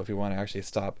possible if we want to actually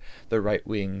stop the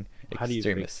right-wing extremists. How do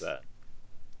you fix that?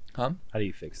 Huh? How do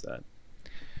you fix that?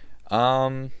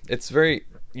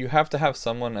 You have to have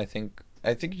someone, I think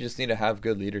you just need to have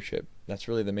good leadership. That's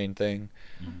really the main thing.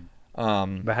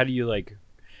 But how do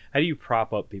you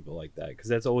prop up people like that? Because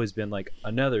that's always been like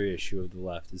another issue of the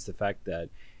left, is the fact that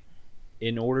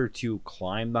in order to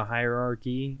climb the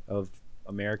hierarchy of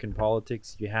American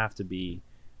politics, you have to be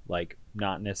like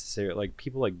not necessarily like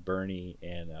people like Bernie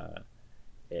and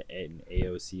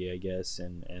AOC, I guess,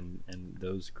 and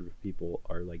those group of people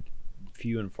are like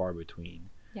few and far between.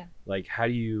 Yeah. Like, how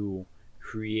do you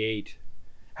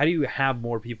have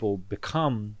more people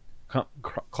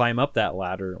climb up that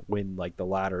ladder when like the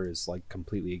ladder is like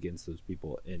completely against those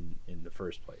people in the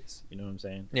first place? You know what I'm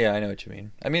saying? Yeah, I know what you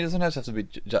mean. I mean, it doesn't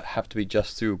have to be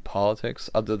just through politics,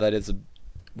 although that is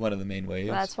one of the main ways.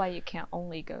 Well, that's why you can't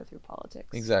only go through politics.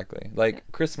 Exactly. Like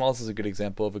Chris Smalls is a good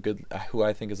example of who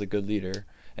I think is a good leader,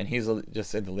 and he's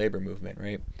just in the labor movement,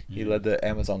 right? He led the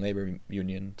Amazon labor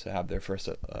union to have their first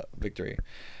victory,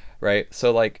 right?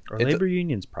 So like, are labor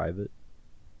unions private?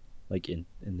 Like in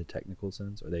the technical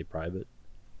sense, are they private?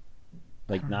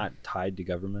 Like not tied to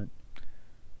government?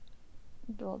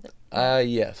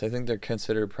 Yes, I think they're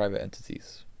considered private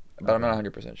entities, but I'm not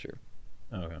 100% sure.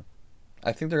 Okay.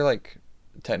 I think they're like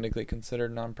technically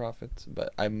considered nonprofits,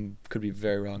 but could be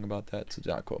very wrong about that, so do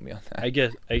not quote me on that. I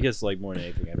guess like more than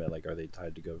anything, I bet like, are they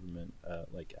tied to government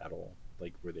like at all?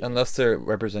 Like were they? Unless they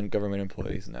represent government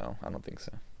employees, no, I don't think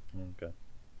so. Okay.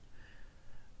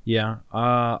 Yeah.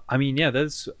 I mean, yeah.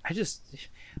 I just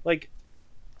like.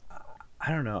 I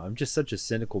don't know. I'm just such a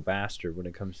cynical bastard when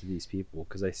it comes to these people,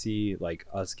 because I see like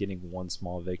us getting one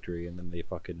small victory and then they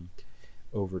fucking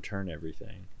overturn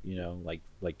everything.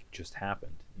 Like just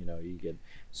happened. You get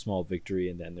small victory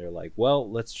and then they're like,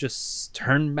 well, let's just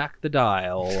turn back the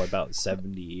dial about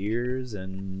 70 years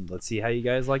and let's see how you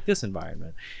guys like this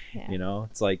environment. Yeah.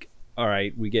 It's like, all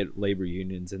right, we get labor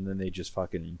unions and then they just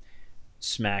fucking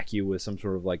smack you with some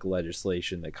sort of like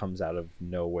legislation that comes out of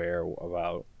nowhere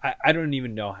about I don't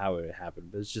even know how it happened,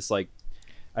 but it's just like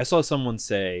I saw someone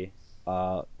say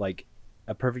like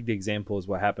a perfect example is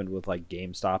what happened with like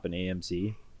GameStop and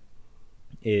AMC.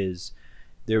 Is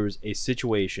there was a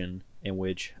situation in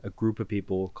which a group of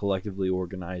people collectively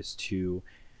organized to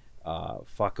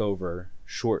fuck over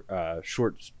short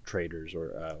traders,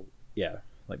 or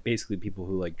like basically people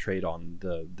who like trade on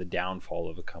the downfall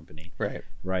of a company,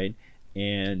 right.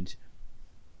 And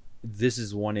this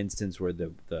is one instance where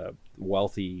the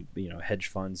wealthy, hedge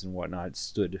funds and whatnot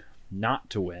stood not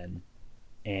to win,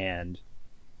 and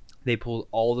they pulled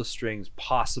all the strings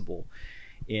possible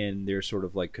in their sort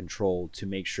of like control to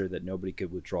make sure that nobody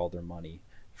could withdraw their money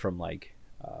from like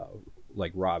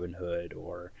Robinhood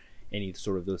or any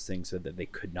sort of those things, so that they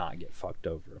could not get fucked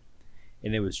over.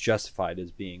 and it was justified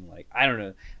as being like, I don't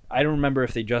know, I don't remember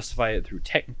if they justify it through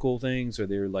technical things or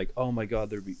they're like, oh my god,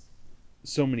 there'd be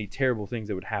so many terrible things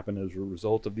that would happen as a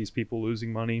result of these people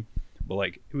losing money, but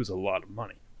like it was a lot of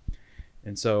money.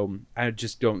 And so I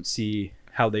just don't see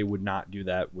how they would not do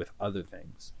that with other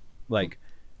things, like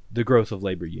the growth of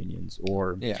labor unions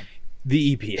or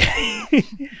the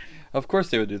EPA. Of course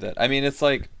they would do that. I mean, it's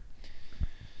like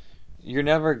you're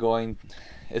never going,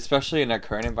 especially in our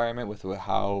current environment with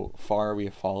how far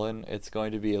we've fallen, it's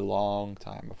going to be a long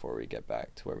time before we get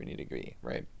back to where we need to be,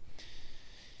 right?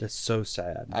 That's so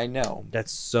sad. I know.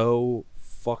 That's so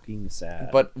fucking sad.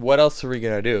 But what else are we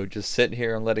going to do? Just sit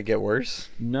here and let it get worse?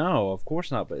 No, of course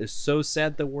not. But it's so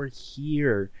sad that we're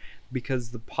here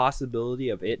because the possibility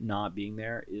of it not being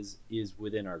there is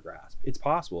within our grasp. It's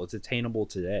possible. It's attainable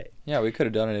today. Yeah, we could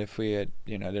have done it if we had,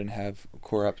 didn't have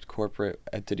corrupt corporate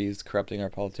entities corrupting our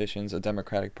politicians, a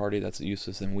Democratic Party that's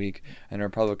useless and weak, and a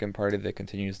Republican Party that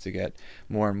continues to get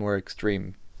more and more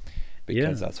extreme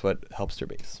because that's what helps their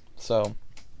base. So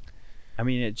I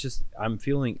mean, I'm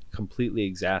feeling completely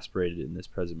exasperated in this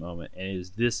present moment. And it is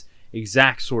this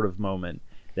exact sort of moment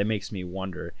that makes me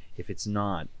wonder if it's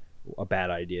not a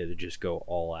bad idea to just go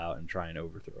all out and try and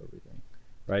overthrow everything.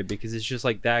 Right? Because it's just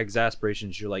like that exasperation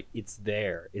is you're like, it's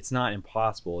there. It's not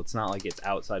impossible. It's not like it's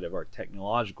outside of our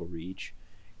technological reach.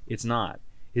 It's not.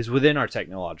 It's within our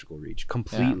technological reach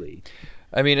completely.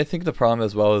 Yeah. I mean, I think the problem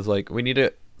as well is like we need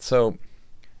to... So...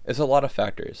 It's a lot of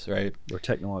factors, right? Or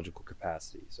technological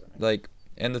capacity, sorry. Like,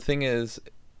 and the thing is,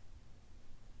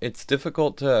 it's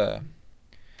difficult to...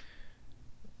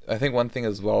 I think one thing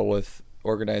as well with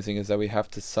organizing is that we have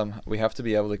to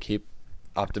be able to keep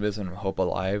optimism and hope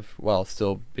alive while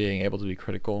still being able to be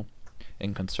critical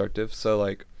and constructive. So,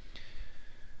 like,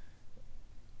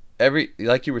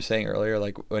 like you were saying earlier,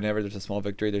 like whenever there's a small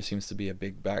victory, there seems to be a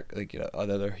big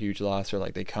another huge loss, or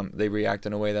like they react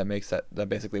in a way that makes that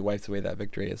basically wipes away that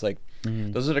victory. It's like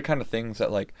those are the kind of things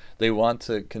that like they want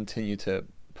to continue to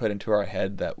put into our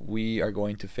head that we are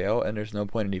going to fail, and there's no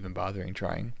point in even bothering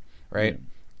trying, right?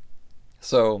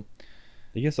 So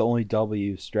I guess the only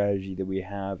W strategy that we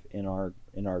have in our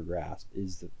grasp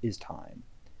is time.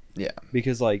 Yeah,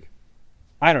 because like,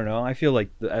 I don't know. I feel like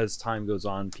as time goes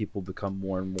on, people become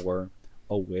more and more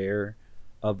aware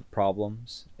of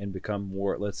problems and become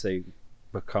more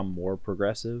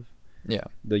progressive. Yeah.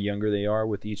 The younger they are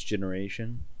with each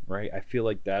generation, right? I feel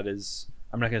like that is,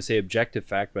 I'm not going to say objective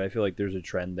fact, but I feel like there's a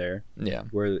trend there. Yeah.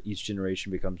 Where each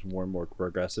generation becomes more and more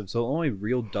progressive. So the only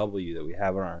real W that we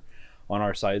have on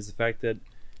our side is the fact that,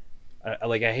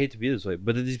 I hate to be this way,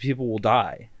 but that these people will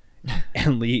die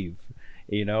and leave,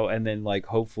 and then like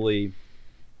hopefully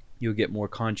you'll get more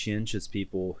conscientious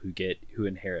people who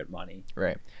inherit money.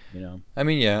 Right. I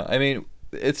mean,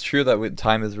 it's true that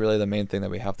time is really the main thing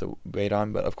that we have to wait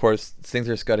on, but of course things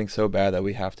are getting so bad that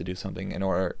we have to do something in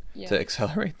order to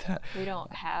accelerate that. We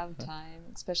don't have time,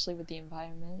 especially with the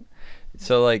environment.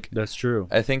 So like, that's true.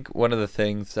 I think one of the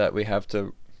things that we have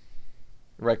to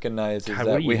recognize is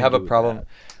that we have a problem.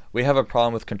 We have a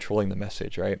problem with controlling the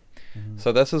message, right? Mm-hmm.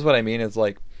 So this is what I mean is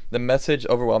like, the message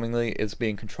overwhelmingly is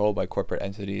being controlled by corporate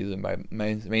entities and by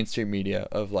mainstream media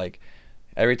of like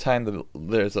every time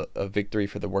there's a victory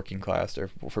for the working class or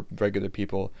for regular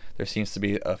people, there seems to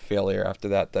be a failure after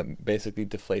that basically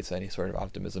deflates any sort of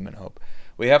optimism and hope.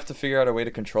 We have to figure out a way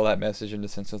to control that message in the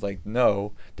sense of like,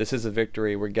 no, this is a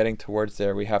victory. We're getting towards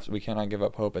there. We cannot give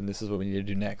up hope, and this is what we need to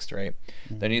do next, right?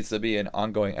 Mm-hmm. There needs to be an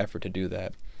ongoing effort to do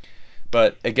that.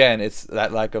 But again, it's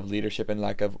that lack of leadership and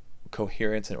lack of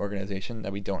coherence and organization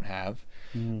that we don't have.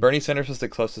 Mm-hmm. Bernie Sanders was the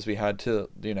closest we had to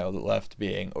the left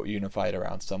being unified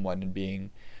around someone and being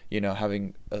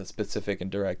having a specific and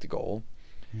direct goal.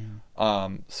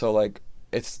 So like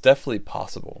it's definitely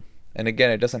possible, and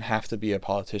again, it doesn't have to be a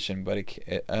politician, but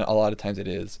a lot of times it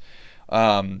is.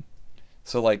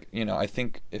 So like I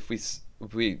think if we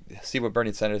see what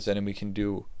Bernie Sanders did and we can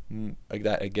do like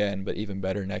that again but even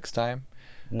better next time,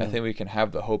 I think we can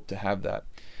have the hope to have that.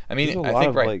 I mean, I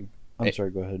think I'm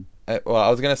sorry, go ahead. Well, I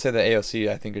was going to say that AOC,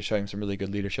 I think, is showing some really good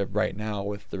leadership right now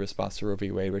with the response to Roe v.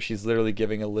 Wade, where she's literally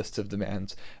giving a list of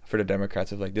demands for the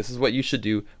Democrats of like, this is what you should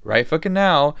do right fucking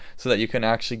now so that you can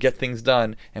actually get things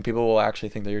done and people will actually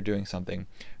think that you're doing something,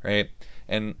 right?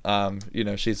 And,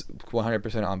 she's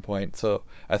 100% on point. So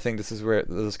I think this is where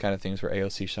those kind of things where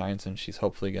AOC shines, and she's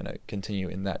hopefully going to continue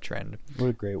in that trend. What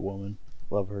a great woman.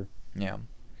 Love her. Yeah.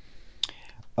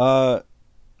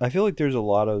 I feel like there's a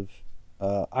lot of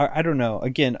I don't know.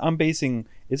 Again,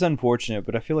 it's unfortunate,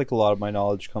 but I feel like a lot of my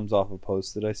knowledge comes off of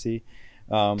posts that I see.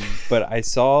 But I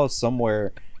saw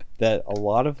somewhere that a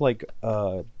lot of like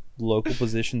local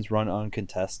positions run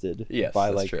uncontested. Yes,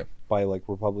 by that's true. by like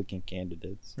Republican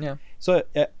candidates. Yeah. So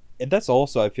and that's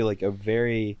also I feel like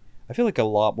a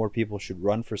lot more people should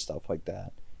run for stuff like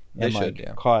that. They And should, like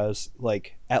yeah. cause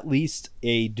like at least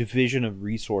a division of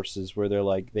resources where they're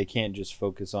like they can't just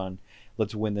focus on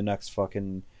let's win the next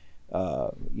fucking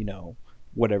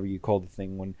whatever you call the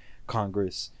thing when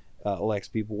Congress elects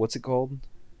people. What's it called?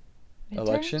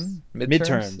 Election?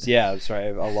 Midterms. Yeah, sorry,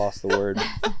 I lost the word.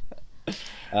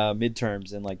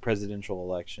 Midterms and like presidential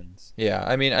elections. Yeah,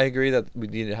 I mean, I agree that we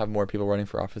need to have more people running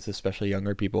for office, especially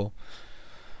younger people.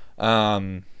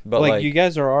 But like you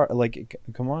guys are like,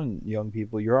 come on, young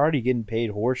people, you're already getting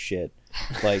paid horse shit.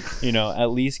 Like,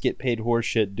 at least get paid horse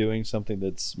shit doing something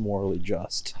that's morally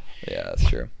just. Yeah, that's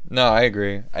true. No, I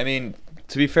agree. I mean,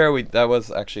 to be fair, that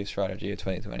was actually a strategy of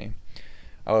 2020.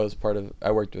 I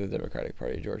worked with the Democratic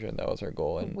Party of Georgia, and that was our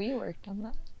goal. And we worked on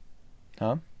that.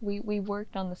 Huh? We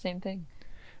worked on the same thing.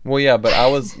 Well, yeah, but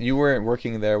you weren't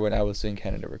working there when I was doing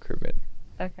candidate recruitment.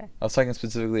 Okay. I was talking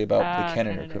specifically about the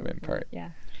candidate recruitment part.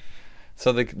 Yeah.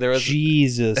 So there was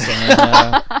Jesus,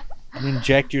 Anna.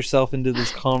 Inject yourself into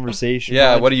this conversation.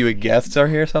 Yeah, what are you, a guest out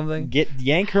here or something?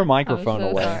 Yank her microphone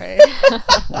away.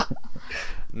 Sorry.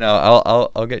 No,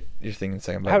 I'll get your thing in a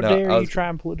second. But How no, dare you try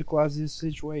and politicalize this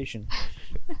situation?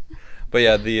 But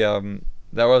yeah,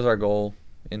 that was our goal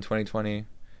in 2020,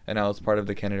 and I was part of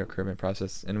the candidate recruitment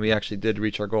process, and we actually did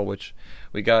reach our goal, which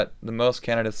we got the most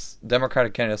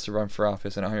Democratic candidates to run for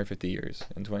office in 150 years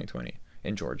in 2020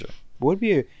 in Georgia. Would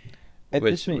be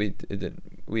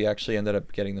we actually ended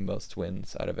up getting the most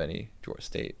wins out of any Georgia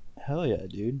state. Hell yeah,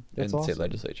 dude! That's in awesome. State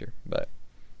legislature, but.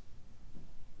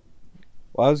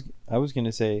 Well, I was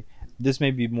gonna say this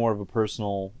may be more of a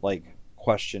personal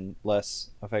question, less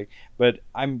effect, but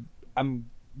I'm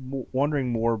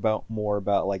wondering more about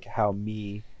like how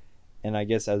me, and I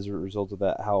guess as a result of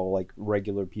that, how like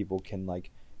regular people can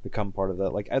like become part of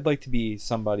that. Like I'd like to be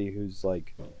somebody who's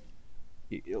like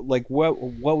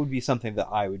what would be something that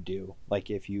I would do? Like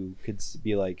if you could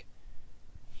be like,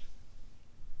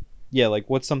 yeah, like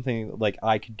what's something like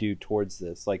I could do towards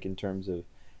this, like in terms of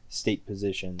state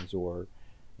positions or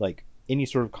like any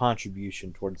sort of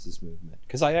contribution towards this movement?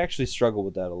 Because I actually struggle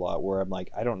with that a lot, where I'm like,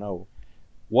 I don't know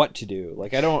what to do.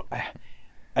 Like I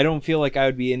don't feel like I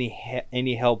would be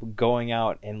any help going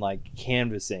out and like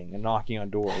canvassing and knocking on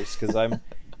doors, because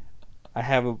I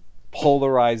have a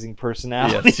polarizing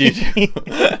personality. Yes, you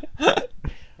do.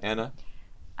 Anna?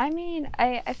 I mean,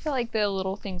 I feel like the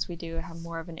little things we do have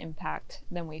more of an impact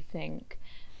than we think.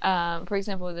 For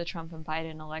example, with the Trump and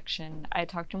Biden election, I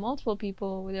talked to multiple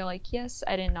people where they're like, yes,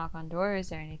 I didn't knock on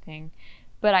doors or anything,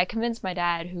 but I convinced my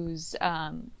dad, who's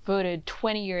voted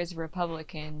 20 years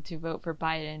Republican, to vote for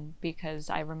Biden because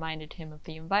I reminded him of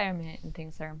the environment and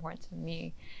things that are important to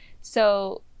me.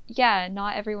 So yeah,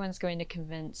 not everyone's going to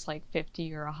convince like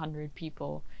 50 or 100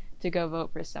 people to go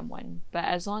vote for someone, but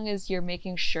as long as you're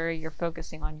making sure you're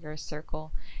focusing on your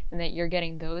circle and that you're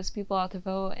getting those people out to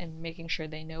vote and making sure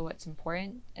they know what's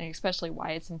important and especially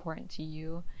why it's important to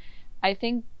you, I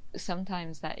think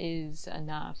sometimes that is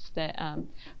enough. That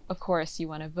of course you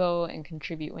want to vote and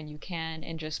contribute when you can,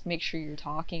 and just make sure you're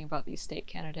talking about these state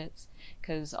candidates,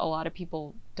 because a lot of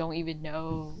people don't even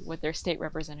know what their state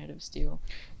representatives do.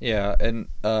 Yeah, and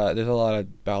there's a lot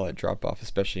of ballot drop off,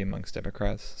 especially amongst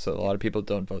Democrats, so a lot of people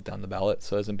don't vote down the ballot,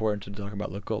 so it's important to talk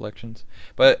about local elections.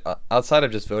 But outside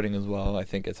of just voting as well, I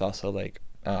think it's also like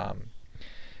I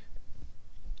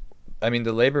mean,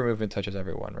 the labor movement touches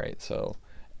everyone, right? So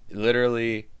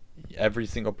literally every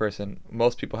single person,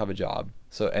 most people have a job,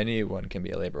 so anyone can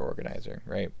be a labor organizer,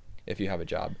 right? If you have a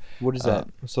job. What is that?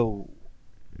 So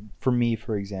for me,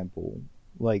 for example,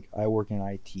 like I work in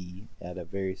IT at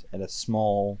a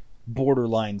small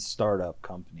borderline startup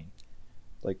company.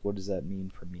 Like, what does that mean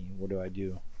for me? What do I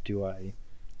do?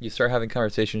 You start having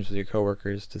conversations with your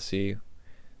coworkers to see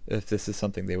if this is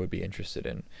something they would be interested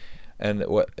in, and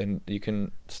you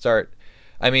can start.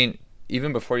 I mean,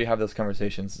 even before you have those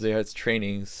conversations, there's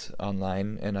trainings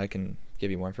online, and I can give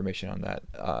you more information on that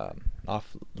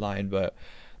offline, but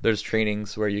there's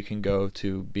trainings where you can go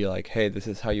to be like, hey, this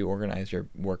is how you organize your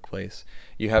workplace.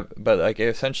 But like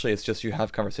essentially it's just you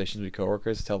have conversations with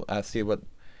coworkers,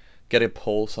 get a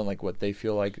pulse on like what they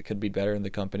feel like could be better in the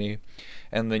company,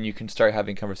 and then you can start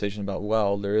having conversations about,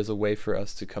 well, there is a way for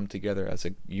us to come together as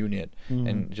a unit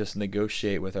and just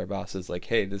negotiate with our bosses, like,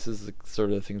 hey, this is the sort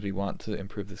of the things we want to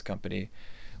improve this company.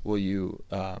 Will you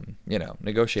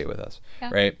negotiate with us? Yeah.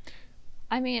 Right?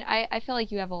 I mean, I feel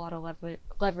like you have a lot of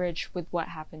leverage with what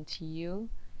happened to you.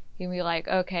 You can be like,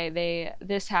 okay,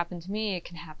 this happened to me, it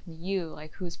can happen to you,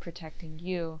 like who's protecting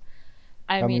you?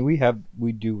 I I mean, mean,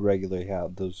 we do regularly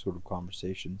have those sort of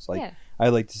conversations. Like, yeah. I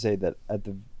like to say that at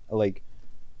the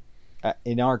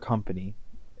in our company,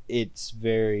 it's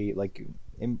very like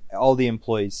all the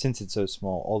employees, since it's so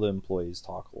small, all the employees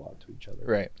talk a lot to each other.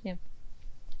 Right. Yeah.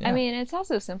 Yeah. I mean, it's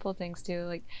also simple things too.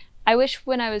 Like, I wish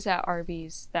when I was at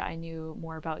Arby's that I knew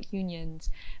more about unions,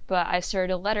 but I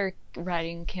started a letter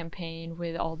writing campaign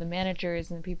with all the managers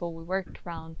and the people we worked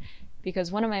around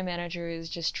because one of my managers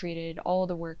just treated all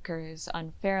the workers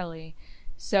unfairly.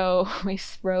 So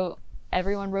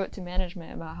everyone wrote to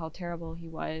management about how terrible he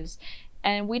was.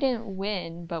 And we didn't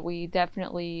win, but we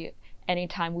definitely,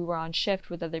 anytime we were on shift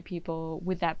with other people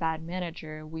with that bad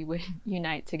manager, we would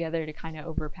unite together to kind of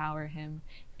overpower him.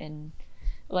 And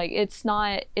like, it's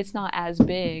not as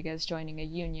big as joining a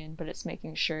union, but it's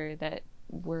making sure that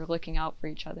we're looking out for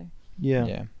each other. Yeah.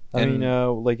 Yeah. I And-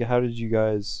 mean, like, how did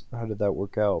that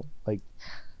work out? Like,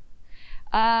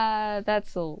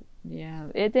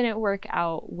 It didn't work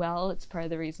out well. It's part of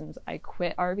the reasons I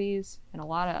quit Arby's, and a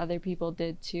lot of other people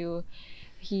did too.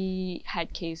 He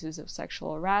had cases of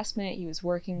sexual harassment. He was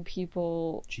working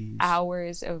people jeez.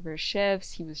 hours over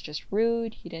shifts. He was just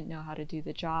rude. He didn't know how to do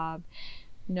the job.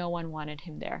 No one wanted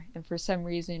him there. And for some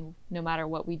reason, no matter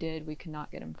what we did, we could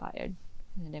not get him fired.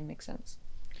 And it didn't make sense.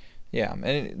 Yeah,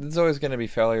 and there's always going to be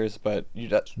failures, but Can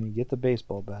you get the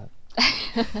baseball bat?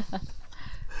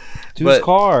 But- Whose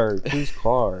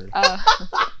car? I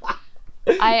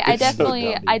It's so definitely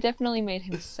dumb, I dude. definitely made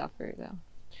him suffer though.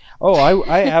 Oh,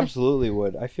 I absolutely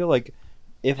would. I feel like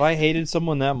if I hated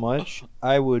someone that much,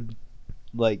 I would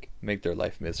like. make their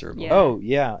life miserable. Yeah. Oh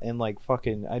yeah, and like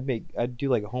fucking, I'd do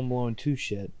like Home Alone 2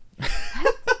 shit.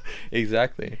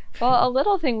 Exactly. Well, a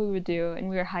little thing we would do, and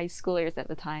we were high schoolers at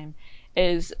the time,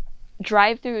 is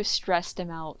drive-through stressed him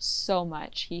out so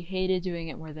much. He hated doing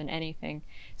it more than anything.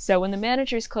 So when the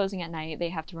manager's closing at night, they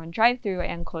have to run drive-through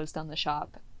and close down the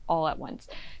shop all at once.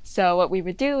 So what we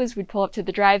would do is we'd pull up to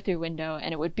the drive-through window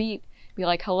and it would beep, be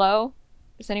like, "Hello?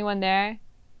 Is anyone there?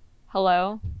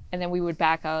 Hello?" And then we would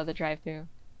back out of the drive-through.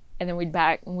 And then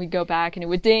we'd go back and it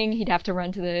would ding. He'd have to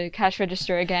run to the cash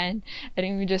register again. And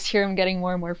then we'd just hear him getting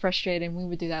more and more frustrated, and we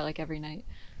would do that like every night.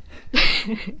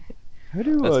 How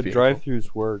do That's beautiful.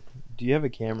 drive-throughs work? Do you have a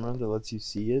camera that lets you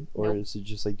see it, or Nope. is it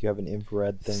just like do you have an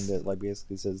infrared thing that like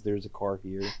basically says there's a car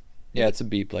here? Yeah, it's a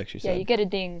beep, like she Yeah, said. you get a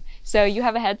ding. So you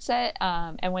have a headset,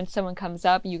 and when someone comes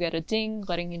up, you get a ding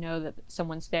letting you know that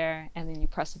someone's there, and then you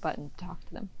press a button to talk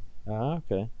to them. Ah,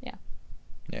 okay. Yeah.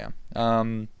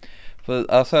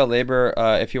 But outside of labor,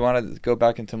 if you want to go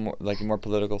back into more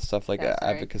political stuff like Yeah,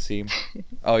 sorry. advocacy.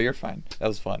 Oh, you're fine. That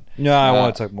was fun. No, I Uh,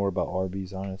 want to talk more about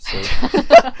Arby's, honestly.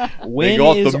 When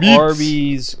got the is meats.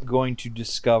 Arby's going to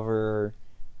discover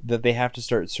that they have to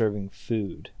start serving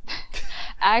food?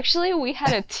 Actually, we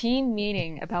had a team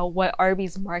meeting about what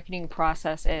Arby's marketing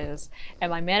process is, and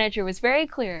my manager was very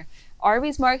clear.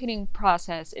 Arby's marketing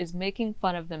process is making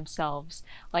fun of themselves,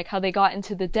 like how they got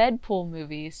into the Deadpool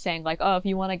movies, saying like, "Oh, if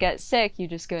you want to get sick, you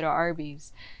just go to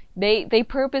Arby's." They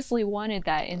purposely wanted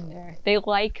that in there. They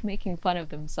like making fun of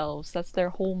themselves. That's their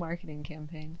whole marketing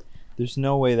campaign. There's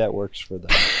no way that works for them.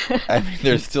 I mean,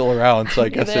 they're still around, so I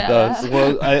guess it does.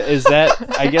 Well, is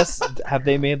that? I guess have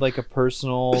they made like a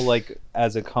personal, like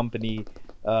as a company,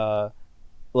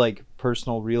 like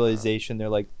personal realization? They're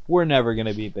like, we're never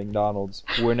gonna be McDonald's.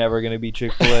 We're never gonna be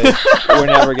Chick-fil-A. We're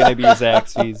never gonna be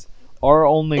Zaxby's. Our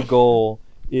only goal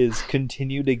is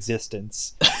continued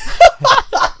existence.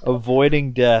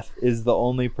 Avoiding death is the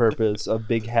only purpose of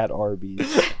Big Hat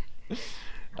Arby's.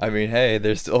 I mean, hey,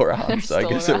 they're still around, They're so I still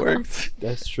guess around. it works.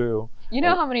 That's true. You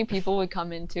know how many people would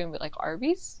come into and be like,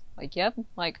 "Arby's?" Like, "Yep."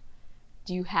 Like,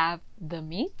 "Do you have the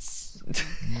meats?"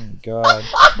 Oh, God.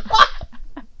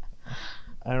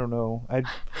 I don't know. I'd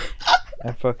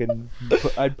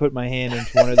put my hand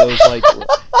into one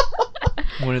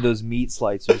of those meat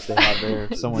slicers they have there.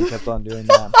 If someone kept on doing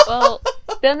that. Well,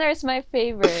 then there's my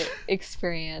favorite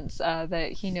experience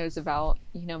that he knows about.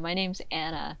 You know, my name's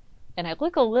Anna, and I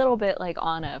look a little bit like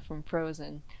Anna from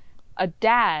Frozen. A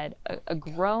dad, a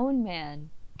grown man,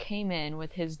 came in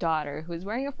with his daughter who was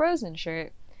wearing a Frozen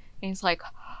shirt, and he's like,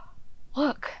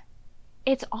 "Look,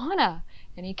 it's Anna."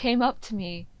 And he came up to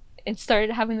me and started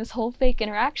having this whole fake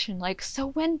interaction, like, so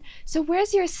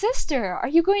where's your sister? Are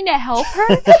you going to help her?"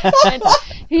 And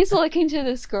he's looking to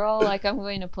this girl like I'm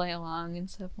going to play along and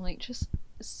stuff. I'm like, "Just,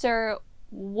 sir,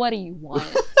 what do you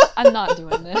want? I'm not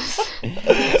doing this."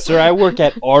 Sir, I work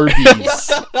at Arby's.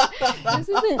 This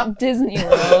isn't Disney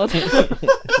World.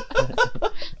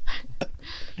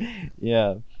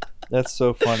 Yeah, that's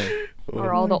so funny.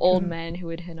 Or all the old men who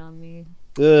would hit on me.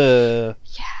 Ugh.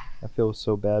 Yeah. I feel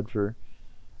so bad for.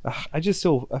 I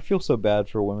feel so bad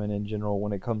for women in general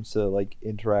when it comes to like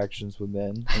interactions with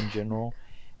men in general,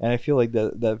 and I feel like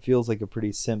that feels like a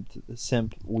pretty simp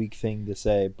weak thing to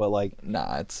say, but like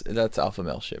Nah, that's alpha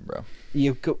male shit, bro.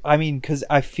 I mean, because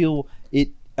I feel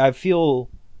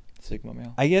Sigma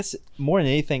male. I guess more than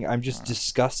anything, I'm just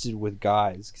disgusted with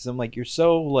guys because I'm like, you're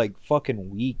so like fucking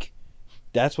weak.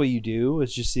 That's what you do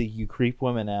is just you creep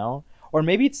women out. Or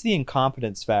maybe it's the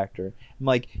incompetence factor. I'm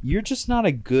like, you're just not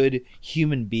a good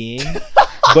human being,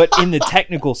 but in the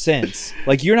technical sense.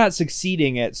 Like, you're not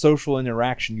succeeding at social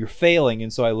interaction. You're failing,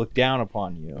 and so I look down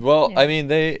upon you. Well, I mean,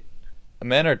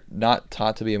 men are not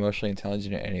taught to be emotionally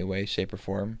intelligent in any way, shape, or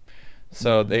form.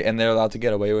 So they're allowed to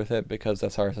get away with it because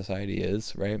that's how our society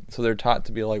is, right? So they're taught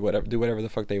to be like do whatever the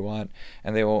fuck they want,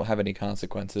 and they won't have any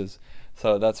consequences.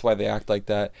 So that's why they act like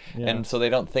that. Yeah. And so they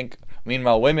don't think.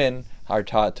 Meanwhile, women are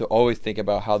taught to always think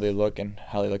about how they look and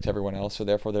how they look to everyone else. So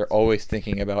therefore, they're always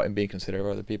thinking about and being considerate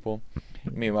of other people.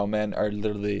 Meanwhile, men are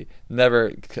literally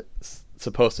never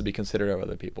supposed to be considerate of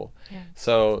other people. Yeah.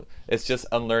 So it's just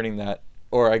unlearning that,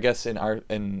 or I guess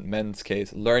in men's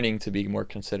case, learning to be more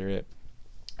considerate.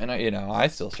 And I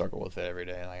still struggle with it every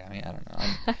day. Like, I mean, I don't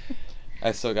know.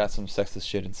 I still got some sexist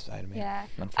shit inside of me. Yeah.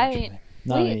 Unfortunately.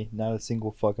 Not a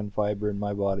single fucking fiber in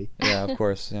my body. Yeah, of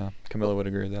course. Yeah, Camilla would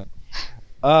agree with that.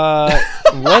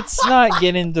 Let's not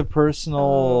get into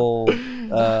personal.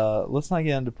 Let's not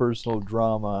get into personal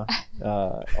drama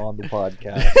on the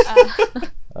podcast.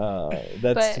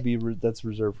 That's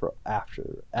reserved for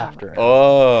after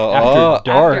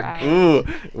dark. Ooh,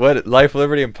 what Life,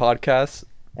 Liberty, and Podcast.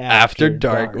 After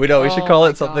dark. We should call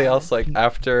it something else, like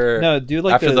after. No, do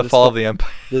like after the fall of the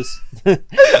empire. The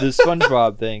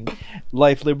SpongeBob thing,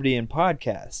 Life, Liberty, and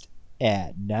Podcast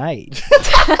at night.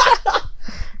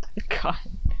 God.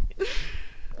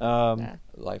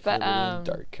 Life, Liberty, and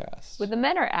Dark Cast. With the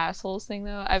men are assholes thing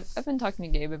though, I've been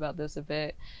talking to Gabe about this a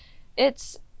bit.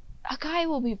 It's a guy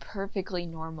will be perfectly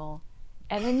normal,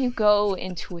 and then you go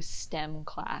into a STEM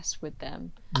class with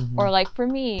them. Mm-hmm. Or like for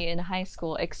me in high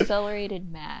school,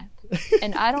 accelerated math.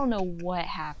 And I don't know what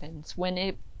happens. When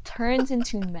it turns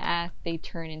into math, they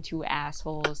turn into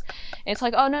assholes. It's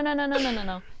like, oh,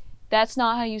 no. That's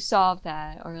not how you solve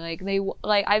that. Or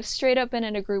like I've straight up been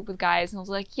in a group with guys and I was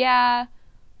like, yeah,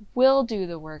 we'll do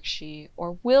the worksheet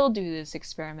or we'll do this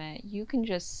experiment. You can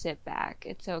just sit back.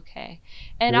 It's okay.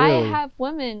 And really? I have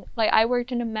women, like I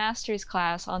worked in a master's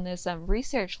class on this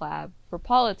research lab for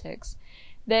politics,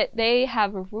 that they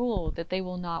have a rule that they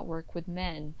will not work with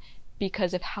men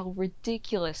because of how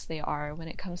ridiculous they are when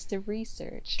it comes to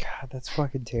research. God, that's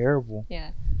fucking terrible. Yeah.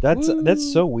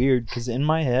 That's so weird because in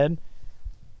my head,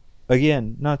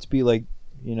 again, not to be like,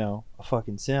 a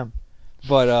fucking simp,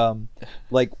 but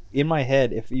like in my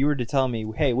head, if you were to tell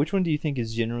me, hey, which one do you think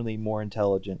is generally more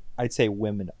intelligent? I'd say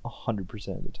women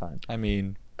 100% of the time. I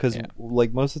mean, because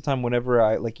like most of the time, whenever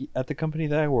I like at the company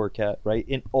that I work at, right,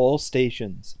 in all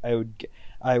stations,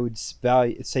 I would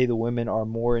say the women are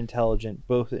more intelligent,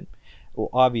 both in, well,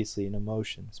 obviously in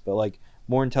emotions, but like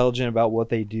more intelligent about what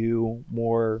they do,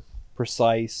 more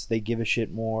precise. They give a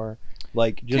shit more.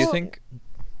 Like, just, do you think?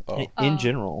 In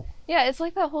general. Yeah, it's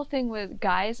like that whole thing with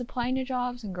guys applying to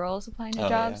jobs and girls applying to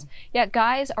jobs. Yeah,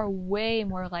 guys are way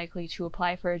more likely to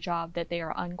apply for a job that they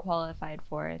are unqualified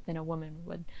for than a woman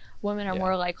would. Women are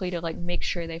more likely to like make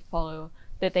sure they follow,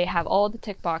 that they have all the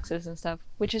tick boxes and stuff,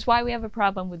 which is why we have a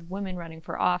problem with women running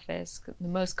for office. The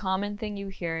most common thing you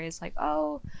hear is like,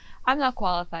 oh, I'm not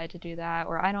qualified to do that,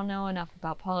 or I don't know enough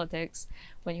about politics.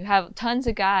 When you have tons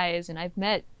of guys, and I've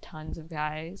met tons of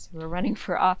guys who are running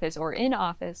for office or in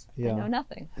office, they know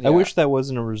nothing. I wish that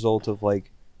wasn't a result of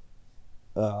like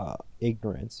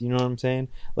ignorance. You know what I'm saying?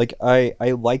 Like I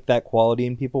like that quality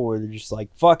in people where they're just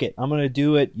like, fuck it, I'm gonna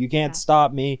do it. You can't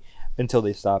stop me, until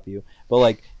they stop you. But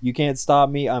like, you can't stop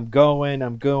me. I'm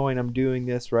doing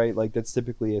this, right? Like that's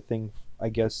typically a thing, I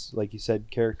guess, like you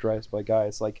said, characterized by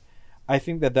guys. Like, I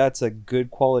think that that's a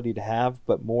good quality to have,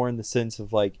 but more in the sense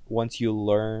of like, once you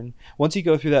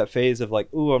go through that phase of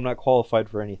like, ooh, I'm not qualified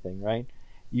for anything, right?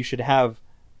 You should have,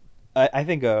 I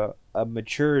think a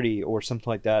maturity or something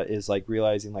like that is like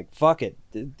realizing like, fuck it,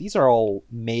 these are all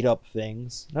made up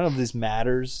things. None of this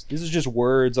matters. This is just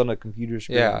words on a computer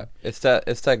screen. Yeah, it's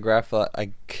that graph that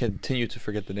I continue to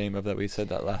forget the name of that we said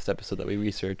that last episode that we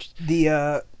researched.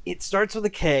 It starts with a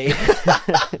K.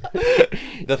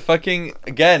 The fucking,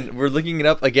 again, we're looking it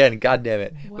up again. God damn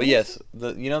it! What? But yes,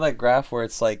 that graph where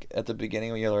it's like at the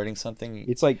beginning when you're learning something.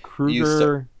 It's like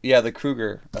Kruger. The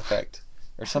Kruger effect.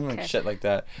 Or something shit like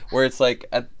that, where it's like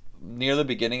near the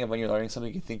beginning of when you're learning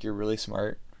something, you think you're really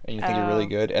smart, and you think you're really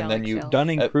good, and then you Alex Hill.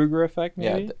 Dunning-Kruger effect,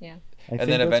 yeah, maybe? Yeah. I and think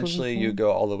then that's what eventually it's you called.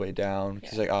 go all the way down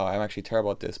because like, oh, I'm actually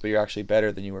terrible at this, but you're actually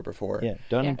better than you were before. Yeah,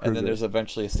 Dunning-Kruger. And then there's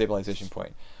eventually a stabilization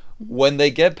point. When they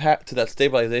get to that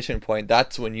stabilization point,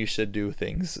 that's when you should do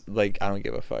things like, I don't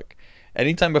give a fuck.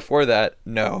 Anytime before that,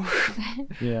 no.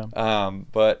 Yeah.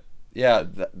 But yeah,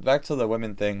 back to the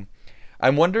women thing.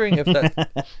 I'm wondering if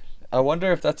that. I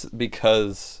wonder if that's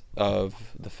because of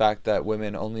the fact that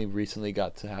women only recently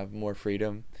got to have more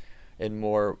freedom, and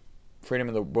more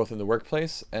freedom both in the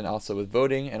workplace and also with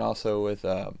voting and also with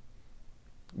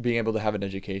being able to have an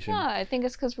education. Yeah, I think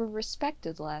it's because we're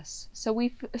respected less. So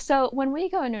when we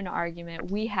go into an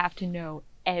argument, we have to know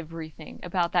everything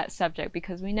about that subject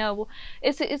because we know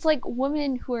it's like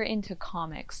women who are into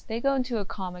comics. They go into a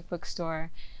comic book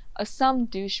store, some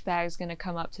douchebag's gonna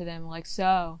come up to them like,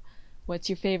 so what's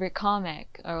your favorite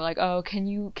comic? Or like, oh, can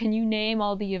you name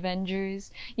all the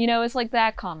Avengers? You know, it's like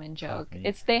that common joke. me.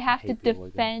 It's they have to hate people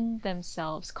like that. defend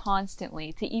themselves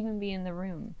constantly to even be in the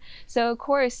room. So of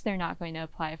course they're not going to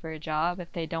apply for a job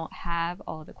if they don't have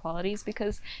all the qualities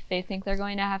because they think they're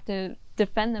going to have to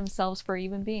defend themselves for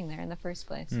even being there in the first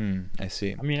place. I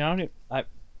see. I mean,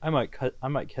 I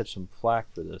might catch some flack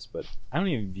for this, but I don't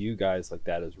even view guys like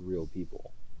that as real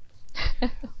people.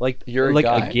 Like You're a like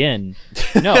guy. again.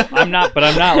 No, I'm not. But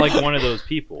I'm not like one of those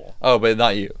people. Oh, but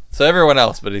not you. So everyone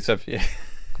else, but except you.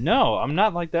 No, I'm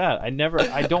not like that.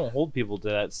 I don't hold people to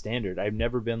that standard. I've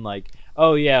never been like,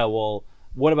 oh yeah, well,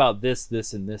 what about this,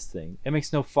 and this thing? It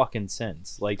makes no fucking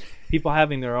sense. Like people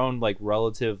having their own like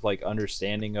relative like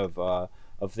understanding of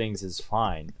things is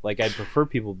fine. Like I prefer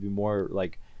people to be more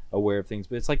like aware of things.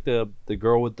 But it's like the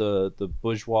girl with the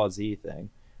bourgeoisie thing.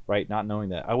 Right, not knowing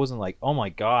that. I wasn't like, oh my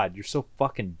god, you're so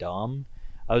fucking dumb.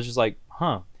 I was just like,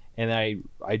 huh. And I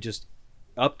just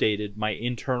updated my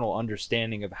internal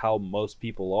understanding of how most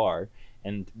people are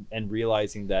and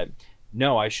realizing that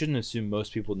no, I shouldn't assume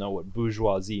most people know what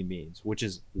bourgeoisie means, which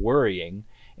is worrying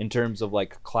in terms of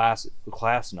like class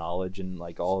knowledge and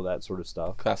like all of that sort of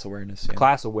stuff. Class awareness. Yeah.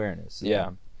 Class awareness, yeah. Yeah.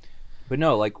 But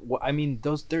no, like I mean,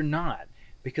 they're not,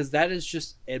 because that is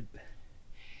just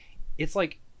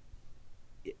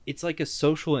it's like a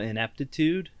social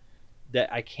ineptitude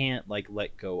that I can't like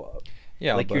let go of.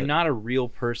 Yeah, like but you're not a real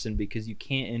person because you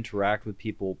can't interact with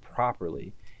people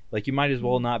properly. Like you might as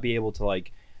well not be able to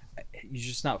like, you're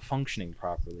just not functioning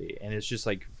properly, and it's just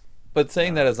like. But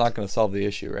saying that is not going to solve the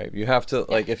issue, right? You have to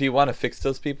like, if you want to fix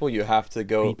those people, you have to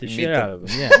go Beat the shit out of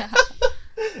them. Yeah.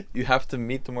 You have to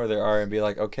meet them where they are and be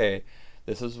like, okay,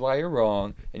 this is why you're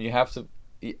wrong, and you have to.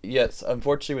 Yes,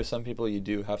 unfortunately, with some people, you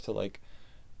do have to like.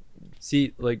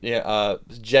 See, like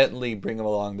gently bring them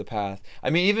along the path.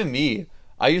 I mean, even me,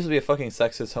 I used to be a fucking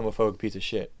sexist, homophobic piece of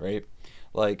shit, right?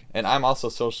 Like, and I'm also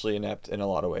socially inept in a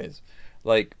lot of ways.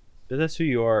 Like, but that's who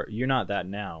you are. You're not that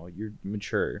now. You're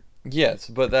mature. Yes,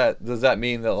 but does that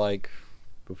mean that like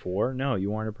before? No,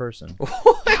 you weren't a person.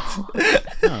 What?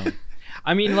 No.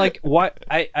 I mean, like, what?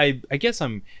 I guess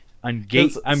I'm So you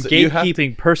have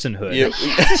gatekeeping personhood.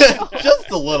 Just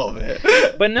a little bit.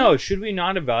 But no, should we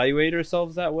not evaluate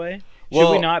ourselves that way? Should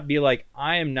Well, we not be like,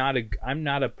 I'm not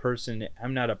a person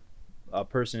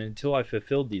until I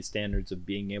fulfilled these standards of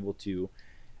being able to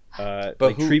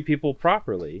treat people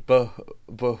properly. But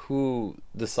who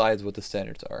decides what the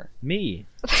standards are? Me.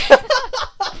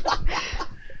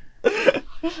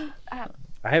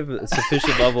 I have a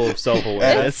sufficient level of It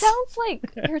self-awareness. sounds like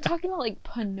you're talking about like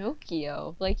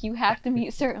Pinocchio. Like you have to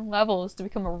meet certain levels to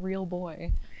become a real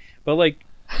boy. But like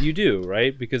you do,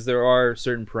 right? Because there are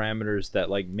certain parameters that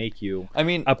like make you I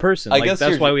mean, a person. I Like guess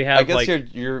that's why we have I guess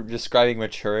like you're describing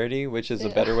maturity, which is a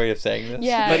better way of saying this.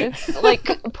 Yeah, But- it's like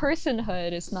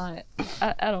personhood is not.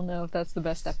 I don't know if that's the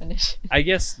best definition. I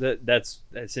guess that's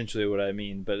essentially what I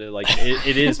mean, but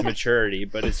it is maturity,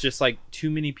 but it's just like too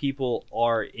many people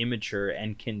are immature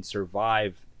and can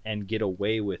survive and get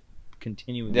away with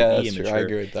continuing Yeah, to be that's true. immature I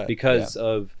agree with that. because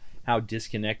of how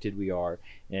disconnected we are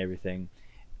and everything.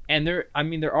 And there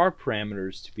are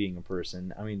parameters to being a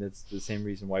person. I mean, that's the same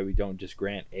reason why we don't just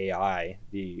grant AI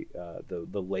the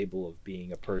label of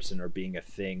being a person or being a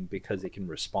thing, because it can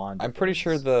respond to I'm pretty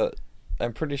sure things.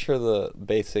 the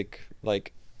basic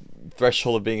like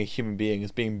threshold of being a human being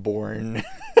is being born.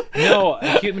 No,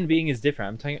 a human being is different.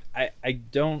 I'm talking.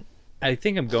 I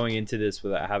think I'm going into this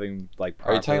without having like.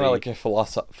 Are you talking about like properly-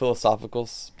 a philosophical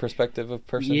perspective of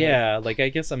personhood? Yeah, like I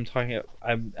guess I'm talking.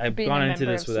 I've Being gone a into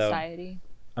member this of without. society.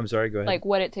 I'm sorry. Go ahead. Like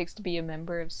what it takes to be a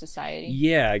member of society.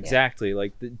 Yeah, exactly.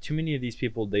 Like too many of these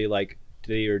people, they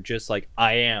are just like,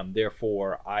 I am,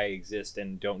 therefore I exist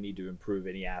and don't need to improve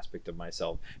any aspect of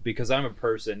myself because I'm a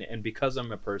person, and because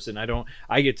I'm a person,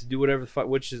 I get to do whatever the fuck,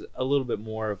 which is a little bit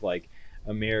more of like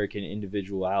American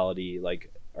individuality,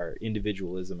 like, or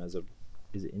individualism as a,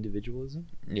 is it individualism?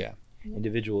 Yeah.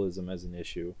 Individualism as an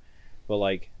issue. But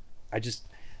like,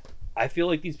 I feel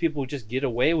like these people just get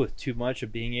away with too much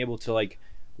of being able to like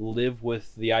live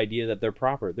with the idea that they're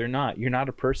proper. They're not. You're not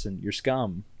a person. You're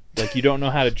scum. Like, you don't know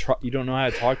how to you don't know how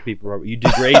to talk to people. You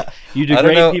degrade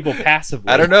people passively.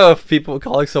 I don't know if people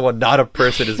calling someone not a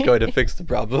person is going to fix the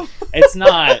problem. It's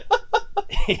not.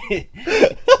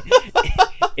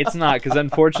 It's not, because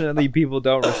unfortunately people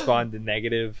don't respond to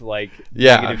negative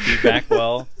feedback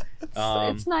well.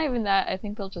 It's not even that. I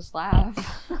think they'll just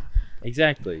laugh.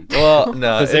 Exactly. Well,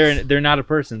 no, because they're not a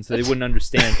person, so they wouldn't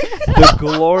understand the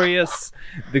glorious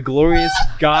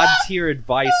God tier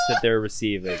advice that they're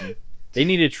receiving. They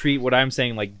need to treat what I'm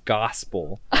saying like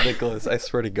gospel. Nicholas, I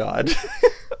swear to God.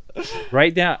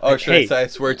 Write down. Oh, should I say I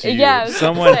swear to you? Yeah,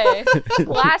 Someone say,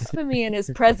 blasphemy in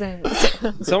his presence.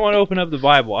 Someone open up the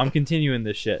Bible. I'm continuing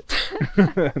this shit.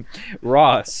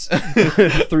 Ross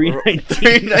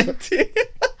 3:19.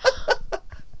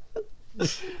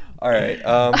 All right.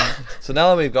 So now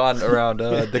that we've gone around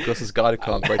Nicholas's God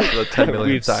complex for the 10 million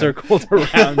We've time. circled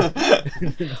around.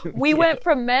 We went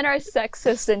from men are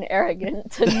sexist and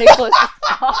arrogant to Nicholas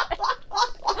God.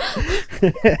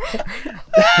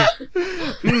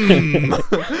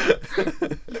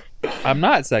 I'm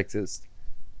not sexist.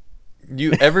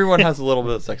 Everyone has a little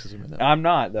bit of sexism in them. I'm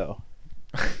not, though.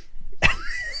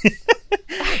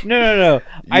 No.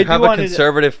 You have a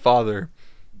conservative father.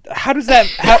 How does that?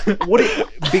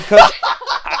 Because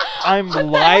I'm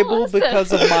liable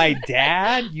because of my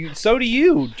dad. So do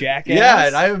you, jackass. Yeah,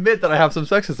 and I admit that I have some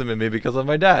sexism in me because of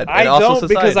my dad. I and also don't,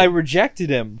 society. because I rejected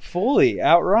him fully,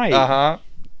 outright. Uh-huh.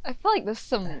 I feel like this is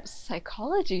some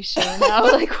psychology show now.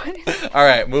 Like, what is... All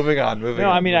right, moving on.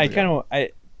 I mean,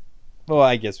 well,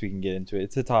 I guess we can get into it.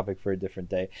 It's a topic for a different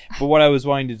day. But what I was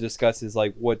wanting to discuss is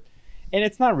like what, and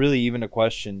it's not really even a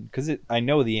question because I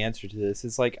know the answer to this.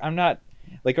 It's like, I'm not.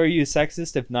 Like, are you a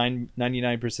sexist if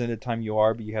 99% of the time you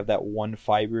are, but you have that one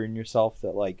fiber in yourself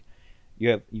that, like,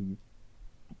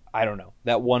 I don't know,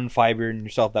 that one fiber in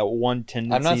yourself, that one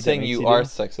tendency. I'm not saying you are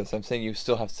sexist. I'm saying you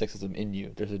still have sexism in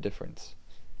you. There's a difference.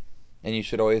 And you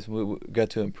should always get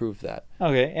to improve that.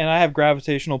 Okay, and I have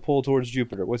gravitational pull towards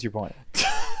Jupiter. What's your point?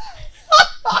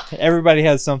 Everybody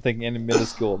has something in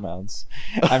minuscule amounts.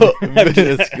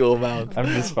 Minuscule amounts. I'm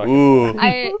just fucking. Ooh.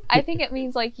 I think it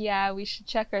means like, yeah, we should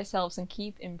check ourselves and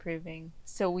keep improving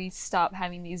so we stop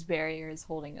having these barriers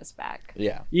holding us back.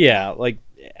 Yeah. Yeah, like,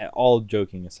 all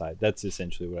joking aside, that's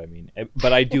essentially what I mean.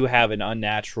 But I do have an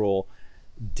unnatural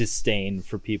disdain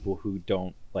for people who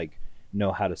don't like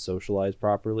know how to socialize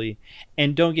properly.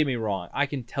 And don't get me wrong, I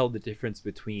can tell the difference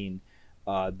between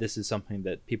this is something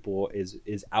that people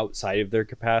is outside of their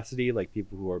capacity, like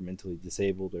people who are mentally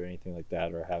disabled or anything like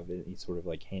that, or have any sort of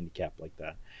like handicap like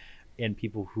that, and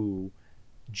people who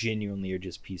genuinely are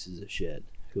just pieces of shit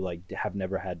who like have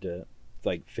never had to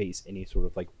like face any sort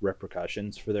of like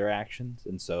repercussions for their actions,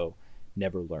 and so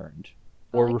never learned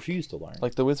or refused to learn.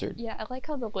 Like the wizard. Yeah, I like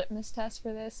how the litmus test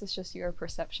for this is just your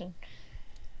perception.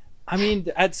 I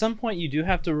mean, at some point you do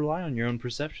have to rely on your own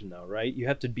perception, though, right? You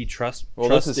have to be trusting. Well,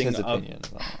 this is his opinion.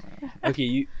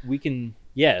 Okay, we can,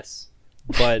 yes,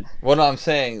 but well, no, I'm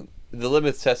saying the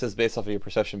limits test is based off of your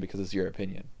perception because it's your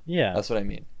opinion. Yeah, that's what I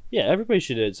mean. Yeah, everybody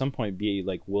should at some point be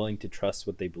like willing to trust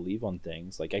what they believe on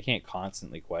things. Like, I can't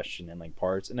constantly question and like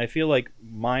parts, and I feel like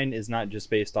mine is not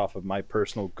just based off of my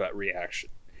personal gut reaction.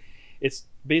 It's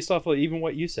based off of even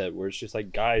what you said, where it's just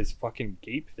like guys fucking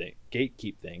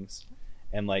gatekeep things.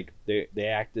 And like they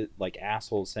acted like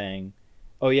assholes saying,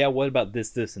 "Oh yeah, what about this,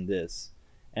 this, and this?"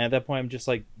 And at that point, I'm just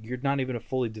like, "You're not even a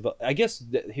fully developed." I guess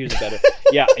here's a better.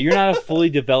 Yeah, you're not a fully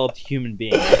developed human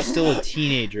being. You're still a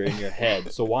teenager in your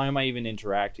head. So why am I even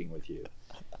interacting with you?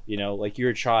 You know, like you're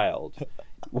a child.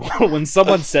 When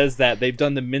someone says that, they've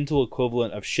done the mental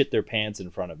equivalent of shit their pants in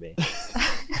front of me.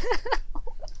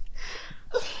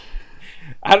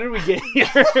 How did we get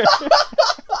here?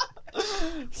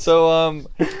 So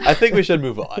I think we should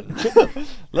move on.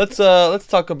 Let's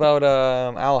talk about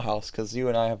Owl House, because you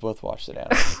and I have both watched it. Anna.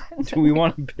 Do we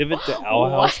want to pivot to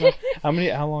Owl House?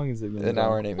 How long is it been? An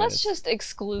hour and 8 minutes. Let's just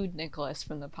exclude Nicholas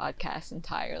from the podcast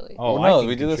entirely. Oh no,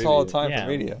 we do this all the time for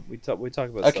media. We talk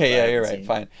about. Okay, yeah, you're right.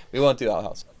 Fine, we won't do Owl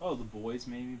House. Oh, The Boys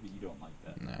maybe, but you don't like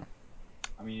that. No.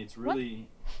 I mean, it's really.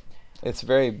 It's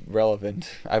very relevant.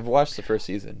 I've watched the first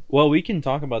season. Well, we can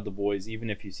talk about The Boys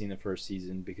even if you've seen the first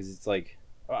season, because it's like,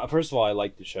 first of all, I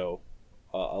like the show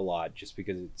a lot just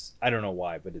because it's, I don't know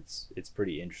why, but it's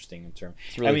pretty interesting in terms.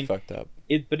 It's really fucked up.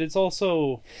 But it's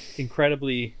also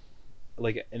incredibly,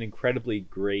 like an incredibly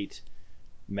great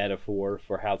metaphor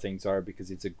for how things are, because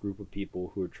it's a group of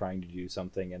people who are trying to do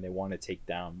something and they want to take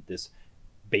down this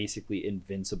basically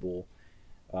invincible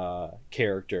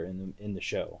character in the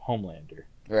show, Homelander.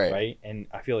 Right. And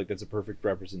I feel like that's a perfect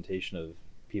representation of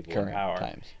people Current in power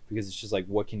times. because it's just like,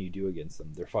 what can you do against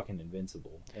them? They're fucking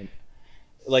invincible. And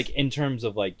like in terms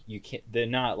of like, you can't, they're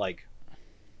not like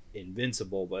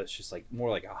invincible, but it's just like more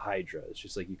like a hydra. It's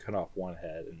just like you cut off one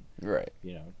head and Right.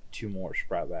 you know, two more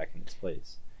sprout back in its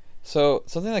place. So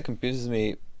something that confuses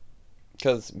me,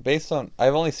 because based on,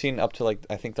 I've only seen up to like,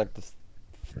 I think like the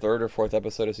third or fourth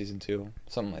episode of season 2,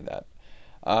 something like that.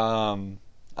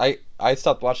 I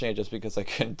stopped watching it just because I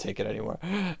couldn't take it anymore.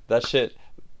 That shit,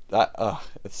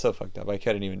 it's so fucked up. I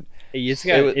couldn't even.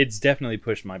 It's definitely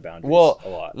pushed my boundaries a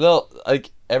lot. Well, like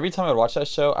every time I'd watch that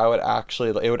show,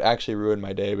 it would actually ruin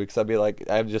my day, because I'd be like,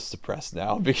 I'm just depressed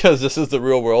now because this is the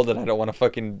real world and I don't want to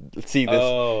fucking see this.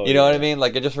 You know what I mean?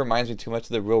 Like it just reminds me too much of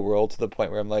the real world to the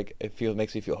point where I'm like,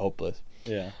 makes me feel hopeless.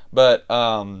 Yeah. But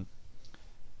back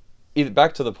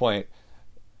to the point,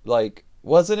 like,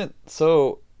 wasn't it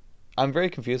so? I'm very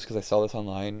confused because I saw this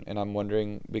online and I'm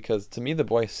wondering, because to me The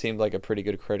Boys seemed like a pretty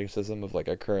good criticism of like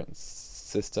our current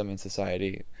system in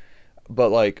society, but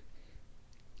like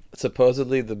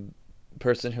supposedly the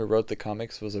person who wrote the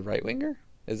comics was a right-winger.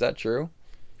 Is that true?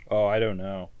 Oh, I don't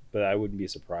know, but I wouldn't be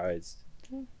surprised.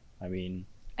 I mean,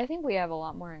 I think we have a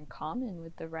lot more in common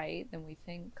with the right than we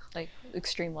think, like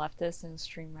extreme leftists and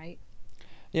extreme right.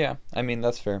 Yeah, I mean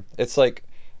that's fair. It's like,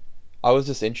 I was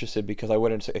just interested because I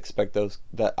wouldn't expect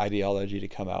that ideology to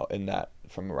come out in that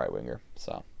from a right winger.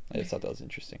 So I just thought that was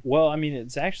interesting. Well, I mean,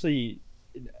 it's actually,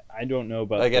 I don't know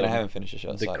about I haven't finished the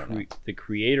show, so I don't know. The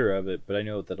creator of it, but I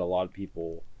know that a lot of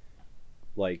people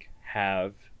like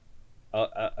have.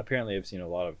 Apparently, I've seen a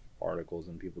lot of articles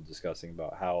and people discussing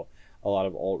about how a lot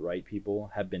of alt-right people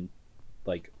have been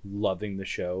like loving the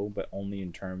show, but only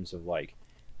in terms of like.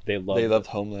 They loved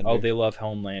Homelander. Oh, they love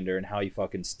Homelander and how he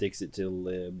fucking sticks it to the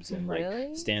libs and Really?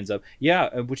 like stands up.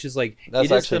 Yeah, which is like,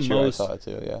 that's it is actually the true. most. I saw it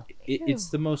too. Yeah. It's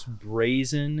the most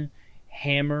brazen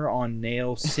hammer on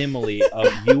nail simile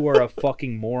of "you are a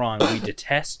fucking moron, we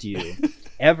detest you"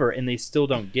 ever, and they still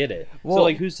don't get it. Well, so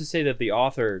like, who's to say that the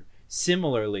author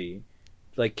similarly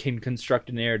like can construct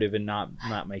a narrative and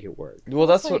not make it work? Well,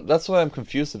 that's what I'm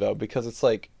confused about, because it's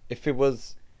like, if it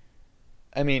was,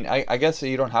 I mean, I guess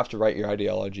you don't have to write your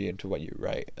ideology into what you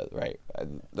write, right?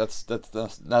 That's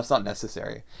not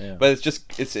necessary. Yeah. But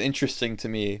it's interesting to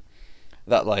me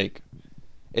that like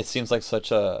it seems like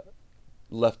such a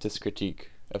leftist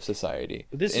critique of society.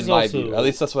 This in is my also, view. At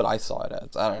least that's what I saw it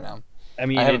as. I don't know. I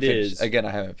mean, I haven't it finished. is. Again,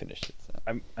 I haven't finished it.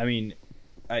 So. I mean,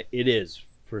 it is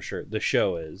for sure. The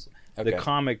show is. Okay. The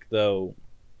comic, though,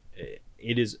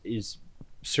 it is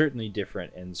certainly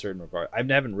different in certain regard. I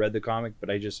haven't read the comic, but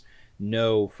I just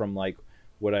know from like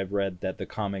what I've read that the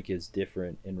comic is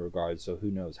different in regards. So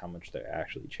who knows how much they're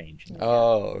actually changing.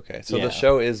 Oh, okay. So the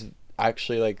show is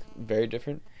actually like very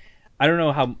different. I don't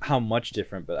know how much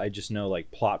different, but I just know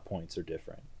like plot points are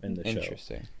different in the show.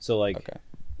 Interesting. So like, okay.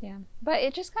 Yeah, but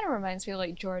it just kind of reminds me of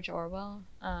like George Orwell.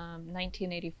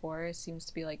 1984 seems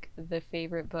to be like the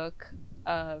favorite book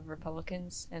of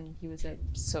Republicans, and he was a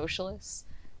socialist.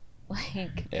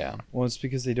 Like, yeah. Well, it's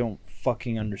because they don't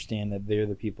fucking understand that they're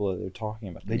the people that they're talking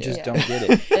about. They just Yeah. don't get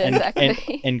it.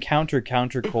 Exactly. And counter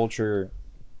culture.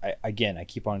 I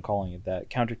keep on calling it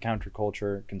that. Counter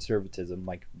culture, conservatism,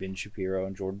 like Ben Shapiro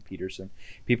and Jordan Peterson,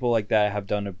 people like that have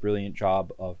done a brilliant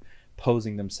job of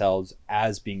posing themselves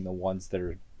as being the ones that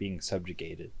are being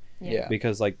subjugated. Yeah.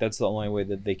 Because like that's the only way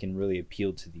that they can really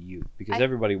appeal to the youth, because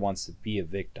everybody wants to be a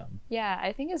victim. Yeah,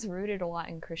 I think it's rooted a lot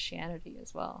in Christianity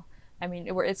as well. I mean,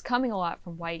 it's coming a lot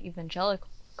from white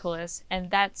evangelicalists, and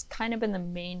that's kind of been the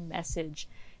main message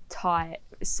taught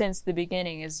since the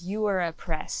beginning, is you are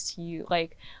oppressed. You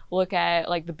like look at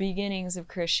like the beginnings of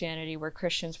Christianity, where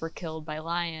Christians were killed by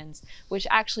lions, which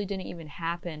actually didn't even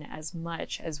happen as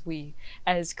much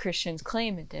as Christians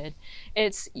claim it did.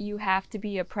 It's, you have to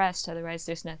be oppressed, otherwise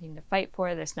there's nothing to fight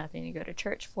for, there's nothing to go to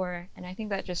church for, and I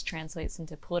think that just translates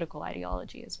into political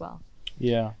ideology as well.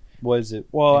 Yeah. Was it?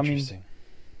 Well, I mean, Interesting.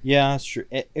 yeah, that's true.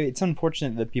 It's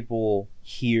unfortunate that people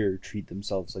here treat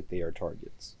themselves like they are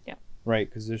targets. Yeah. Right,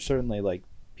 because there's certainly like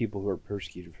people who are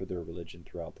persecuted for their religion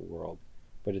throughout the world,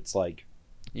 but it's like,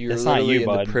 You're that's not literally you, in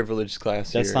bud. the privileged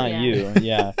class that's here. not Yeah. you.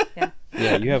 Yeah. Yeah.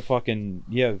 Yeah, you have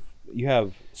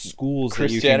schools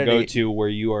that you can go Christianity- to where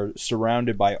you are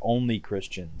surrounded by only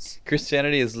Christians.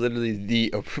 Christianity is literally the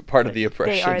part of the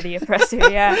oppression. They are the oppressor,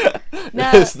 yeah.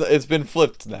 No. It's been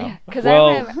flipped now. Yeah, because Well-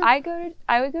 I remember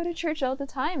I would go to church all the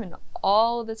time, and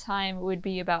all the time it would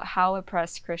be about how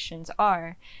oppressed Christians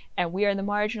are, and we are the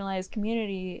marginalized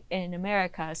community in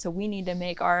America, so we need to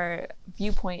make our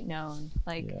viewpoint known.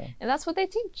 Yeah. And that's what they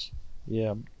teach.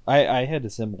 Yeah, I had a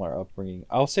similar upbringing.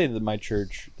 I'll say that my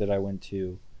church that I went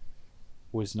to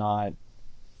was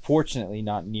fortunately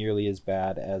not nearly as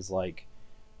bad as like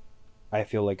I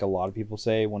feel like a lot of people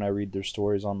say when I read their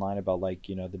stories online about like,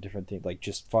 you know, the different things, like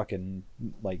just fucking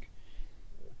like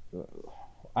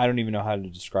I don't even know how to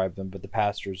describe them, but the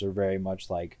pastors are very much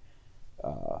like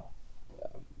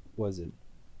was it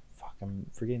fuck I'm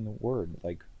forgetting the word,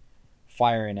 like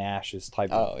fire and ashes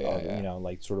type of you know,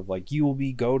 like sort of like you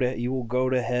will go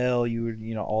to hell, you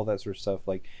know, all that sort of stuff.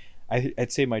 Like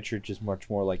I'd say my church is much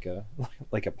more like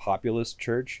a populist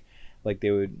church. Like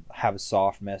they would have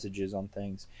soft messages on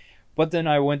things. But then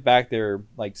I went back there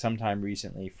like sometime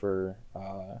recently for I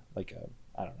don't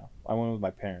know. I went with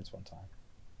my parents one time.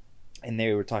 And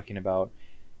they were talking about,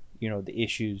 you know, the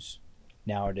issues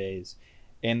nowadays.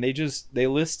 And they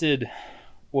listed,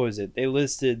 what was it? They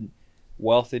listed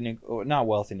I think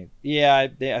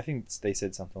they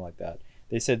said something like that.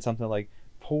 They said something like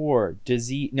poor,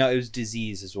 disease. No, it was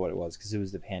disease is what it was, because it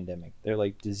was the pandemic. They're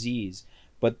like disease.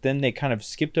 But then they kind of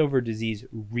skipped over disease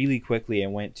really quickly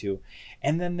and went to,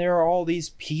 and then there are all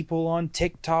these people on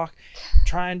TikTok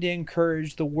trying to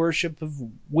encourage the worship of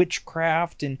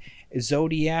witchcraft and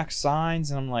zodiac signs.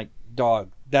 And I'm like,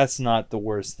 dog, that's not the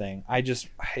worst thing.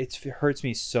 It hurts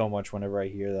me so much whenever I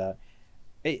hear that.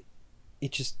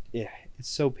 It's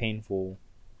so painful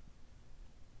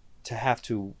to have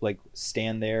to like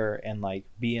stand there and like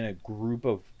be in a group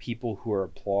of people who are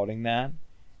applauding that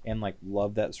and like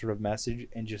love that sort of message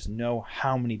and just know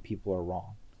how many people are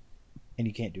wrong and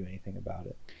you can't do anything about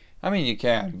it. I mean, you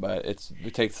can, but it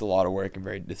takes a lot of work and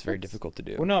it's very difficult to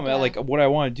do. Well, no, man, like what I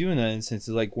want to do in that instance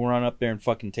is like run up there and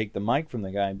fucking take the mic from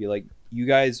the guy and be like, you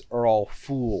guys are all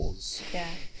fools. Yeah.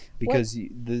 Because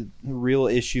the real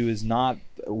issue is not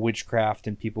witchcraft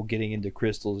and people getting into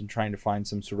crystals and trying to find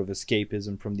some sort of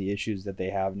escapism from the issues that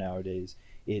they have nowadays.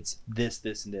 It's this,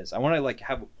 this, and this. I want to like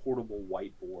have a portable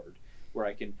whiteboard where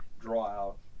I can draw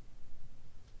out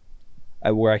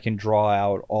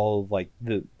all of like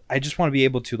I just want to be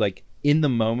able to like in the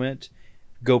moment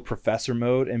go professor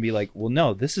mode and be like, well,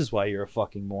 no, this is why you're a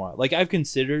fucking moron. Like I've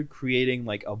considered creating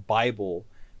like a Bible,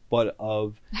 but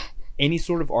of any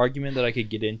sort of argument that I could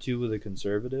get into with a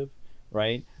conservative,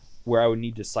 right? Where I would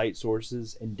need to cite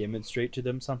sources and demonstrate to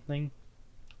them something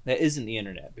that isn't the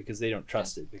internet because they don't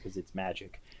trust it because it's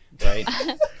magic, right?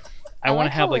 I want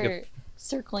to have like a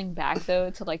circling back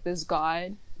though to like this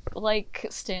God like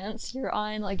stance you're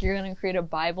on, like you're gonna create a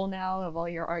Bible now of all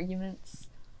your arguments.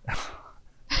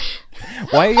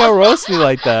 Why you gotta roast me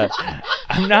like that?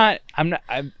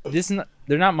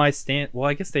 They're not my stance. Well,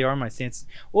 I guess they are my stance.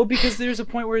 Well, because there's a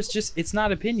point where it's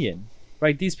not opinion,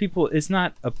 right? These people, it's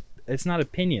not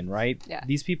opinion, right? Yeah.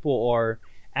 These people are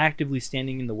actively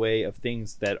standing in the way of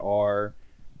things that are,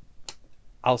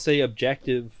 I'll say,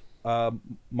 objective,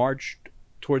 march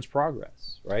towards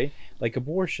progress, right? Like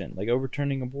abortion, like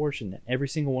overturning abortion, every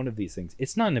single one of these things.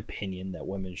 It's not an opinion that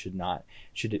women should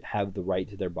have the right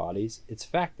to their bodies. It's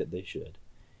fact that they should.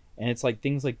 And it's like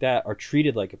things like that are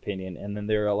treated like opinion, and then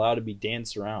they're allowed to be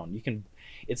danced around.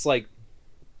 It's like,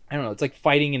 I don't know, it's like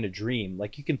fighting in a dream.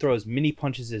 Like you can throw as many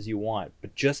punches as you want,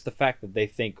 but just the fact that they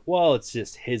think, well, it's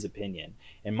just his opinion,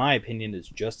 and my opinion is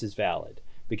just as valid,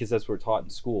 because that's what we're taught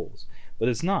in schools. But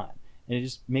it's not. And it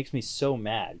just makes me so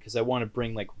mad, because I want to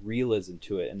bring like realism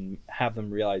to it and have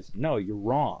them realize, no, you're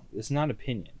wrong. It's not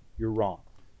opinion. You're wrong.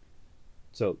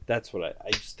 So that's what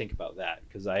I just think about that,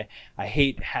 because I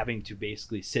hate having to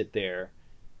basically sit there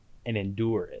and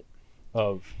endure it.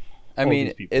 I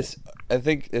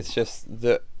think it's just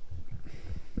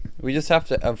we just have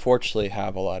to unfortunately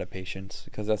have a lot of patience,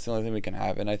 because that's the only thing we can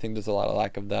have, and I think there's a lot of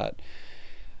lack of that.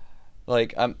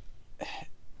 Like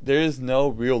there is no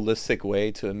realistic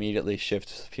way to immediately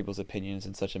shift people's opinions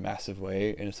in such a massive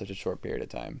way in such a short period of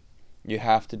time. You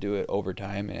have to do it over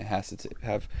time, and it has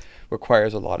to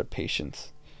requires a lot of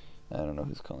patience. I don't know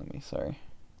who's calling me. Sorry.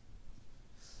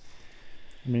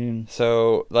 I mean,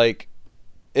 so like,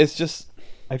 it's just.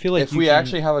 I feel like if we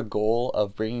actually have a goal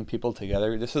of bringing people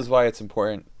together, this is why it's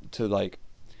important to like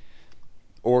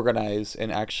organize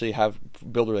and actually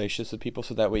build relationships with people,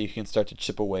 so that way you can start to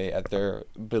chip away at their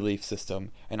belief system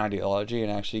and ideology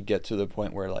and actually get to the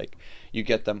point where like you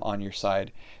get them on your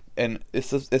side. and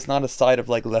it's not a side of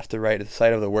like left or right. It's a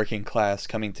side of the working class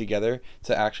coming together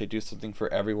to actually do something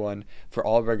for everyone, for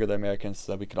all regular Americans,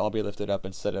 so that we could all be lifted up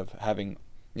instead of having,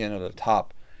 the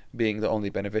top being the only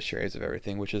beneficiaries of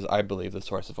everything, which is, I believe, the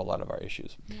source of a lot of our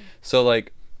issues. So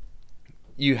like,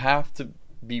 we have to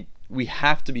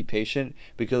be patient,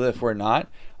 because if we're not,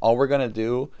 all we're going to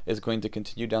do is going to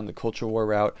continue down the culture war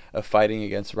route of fighting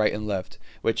against right and left,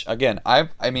 which again, I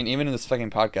mean, even in this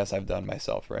fucking podcast I've done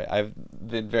myself, right? I've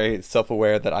been very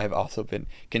self-aware that I've also been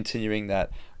continuing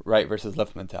that right versus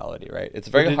left mentality, right? It's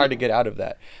very hard to get out of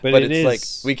that. But it's like,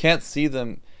 we cannot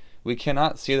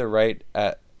see the right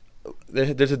at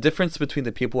there's a difference between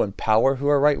the people in power who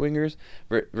are right-wingers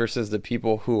versus the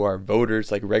people who are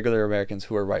voters, like regular Americans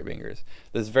who are right-wingers.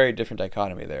 There's a very different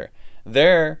dichotomy there.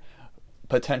 They're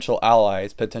potential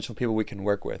allies, potential people we can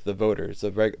work with, the voters,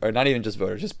 or not even just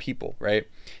voters, just people, right?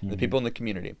 The people in the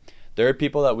community. There are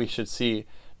people that we should see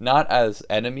not as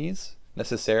enemies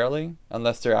necessarily,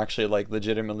 unless they're actually like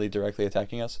legitimately directly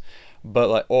attacking us,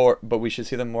 but we should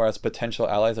see them more as potential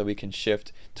allies that we can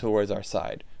shift towards our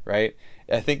side, right?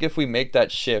 I think if we make that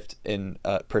shift in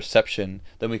perception,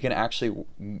 then we can actually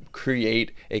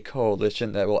create a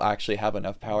coalition that will actually have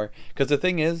enough power. Because the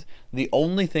thing is, the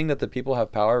only thing that the people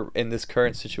have power in this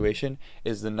current situation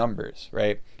is the numbers,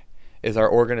 right? Is our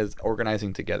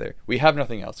organizing together. We have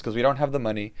nothing else, because we don't have the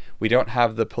money, we don't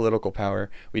have the political power,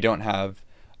 we don't have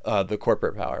the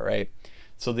corporate power, right?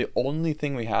 So the only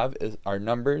thing we have is our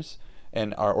numbers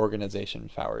and our organization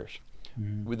powers.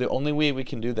 The only way we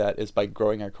can do that is by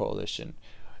growing our coalition.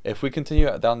 If we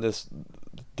continue down this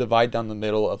divide down the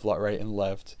middle of right and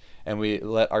left, and we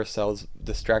let ourselves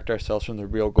distract ourselves from the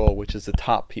real goal, which is the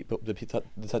top people, the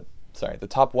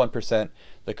top 1%,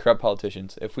 the corrupt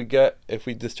politicians. If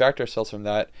we distract ourselves from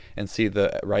that and see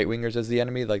the right wingers as the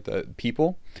enemy, like the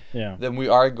people, then we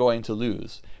are going to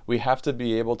lose. We have to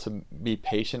be able to be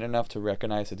patient enough to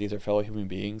recognize that these are fellow human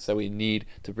beings that we need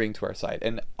to bring to our side.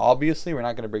 And obviously, we're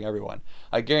not going to bring everyone.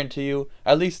 I guarantee you,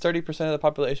 at least 30% of the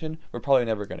population, we're probably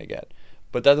never going to get.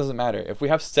 But that doesn't matter. If we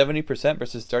have 70%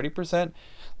 versus 30%,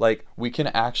 like, we can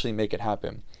actually make it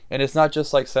happen. And it's not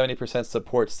just like 70%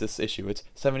 supports this issue. It's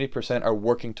 70% are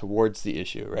working towards the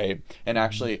issue, right? And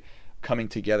actually coming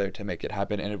together to make it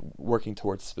happen and working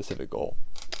towards a specific goal.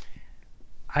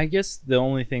 I guess the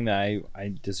only thing that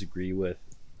I disagree with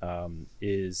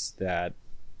is that,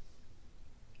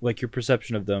 like, your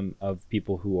perception of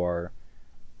people who are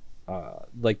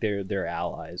like they're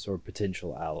allies or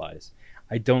potential allies.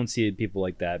 I don't see people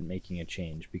like that making a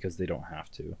change because they don't have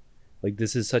to. Like,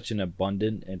 this is such an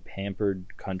abundant and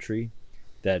pampered country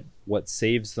that what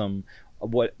saves them,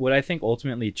 what I think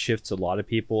ultimately shifts a lot of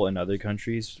people in other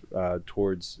countries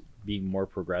towards being more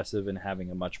progressive and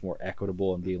having a much more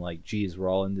equitable and being like, geez, we're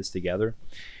all in this together,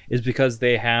 is because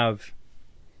they have,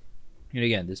 and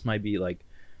again, this might be like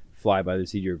fly by the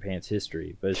seat of your pants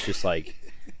history, but it's just like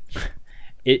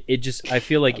it just, I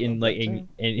feel like in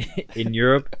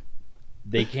Europe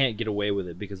they can't get away with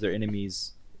it because their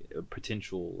enemies,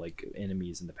 potential like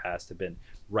enemies in the past, have been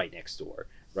right next door,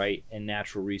 right? And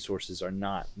natural resources are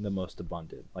not the most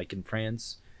abundant. Like in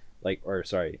France,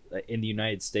 in the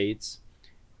United States,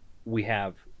 we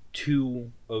have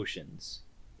 2 oceans,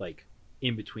 like,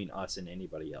 in between us and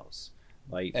anybody else.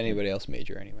 Like anybody else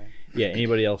major anyway. Yeah,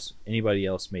 anybody else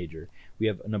major. We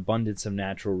have an abundance of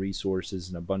natural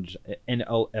resources, and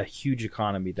a huge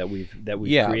economy that we've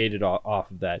created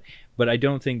off of that. But I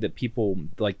don't think that people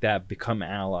like that become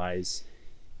allies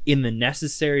in the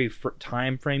necessary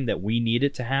time frame that we need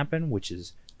it to happen, which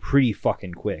is pretty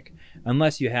fucking quick.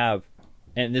 Unless you have,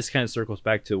 and this kind of circles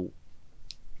back to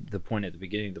the point at the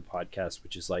beginning of the podcast,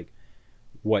 which is like,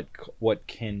 what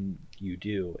can you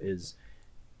do? Is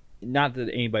not that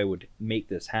anybody would make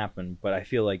this happen, but I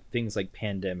feel like things like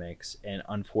pandemics and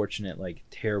unfortunate, like,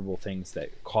 terrible things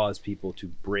that cause people to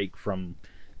break from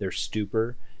their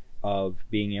stupor of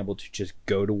being able to just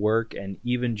go to work and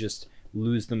even just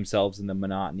lose themselves in the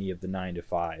monotony of the 9 to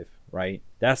 5, right?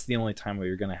 That's the only time where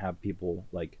you're going to have people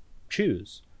like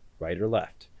choose right or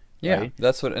left. Yeah, right?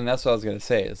 That's what I was going to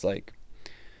say, is like,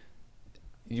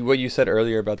 what you said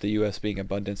earlier about the U.S. being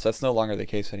abundance, that's no longer the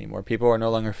case anymore. People are no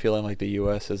longer feeling like the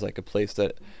U.S. is like a place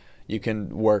that you can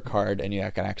work hard and you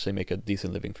can actually make a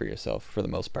decent living for yourself, for the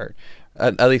most part.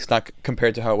 At least not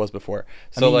compared to how it was before.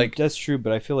 So, I mean, like, that's true,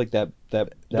 but I feel like that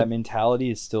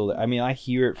mentality is still there. I mean, I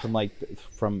hear it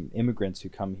from immigrants who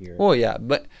come here. Well, yeah,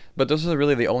 but those are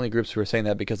really the only groups who are saying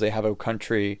that because they have a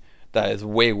country that is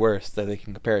way worse that they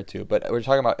can compare it to. But if we're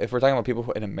talking about people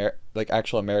who like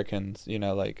actual Americans,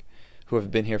 like, who have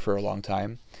been here for a long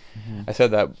time, I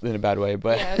said that in a bad way,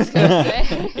 but Yeah, I was gonna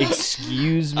say.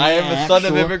 Excuse me. I am a son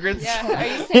of actual- immigrants. Yeah, are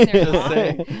you saying they're Just not?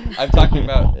 saying. I'm talking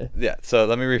about so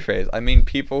let me rephrase. I mean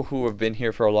people who have been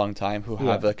here for a long time who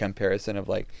have a comparison of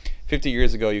like 50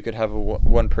 years ago you could have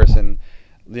one person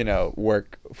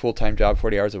work full-time job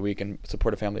 40 hours a week and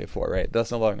support a family of 4, right?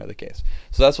 That's no longer the case.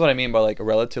 So that's what I mean by like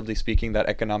relatively speaking that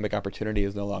economic opportunity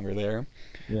is no longer there.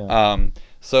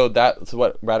 So that's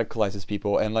what radicalizes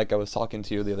people. And like I was talking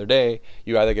to you the other day,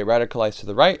 you either get radicalized to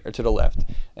the right or to the left.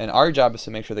 And our job is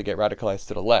to make sure they get radicalized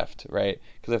to the left, right?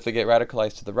 Because if they get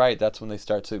radicalized to the right, that's when they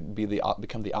start to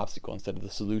become the obstacle instead of the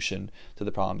solution to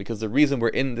the problem. Because the reason we're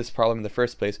in this problem in the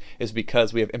first place is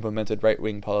because we have implemented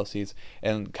right-wing policies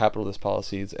and capitalist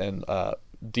policies and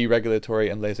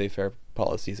deregulatory and laissez-faire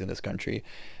policies in this country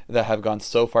that have gone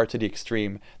so far to the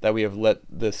extreme that we have let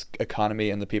this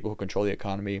economy and the people who control the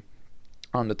economy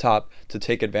on the top to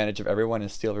take advantage of everyone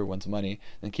and steal everyone's money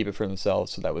and keep it for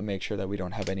themselves, so that would make sure that we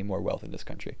don't have any more wealth in this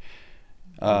country.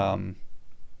 I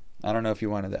don't know if you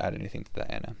wanted to add anything to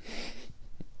that, Anna.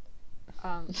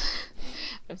 I'm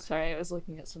sorry, I was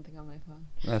looking at something on my phone.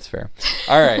 That's fair.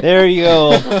 All right. There you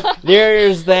go.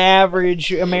 There's the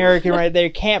average American right there.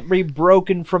 Can't be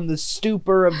broken from the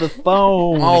stupor of the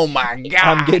phone. Oh my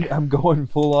God. I'm going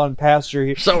full on pastor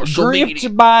here. Social Gripped media.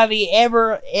 by the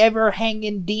ever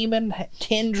hanging demon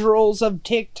tendrils of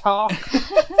TikTok.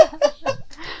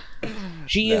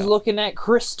 She is looking at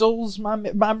crystals, my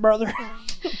brother.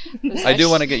 I do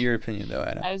want to get your opinion though,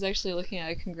 Anna. I was actually looking at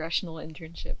a congressional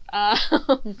internship.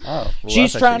 Well,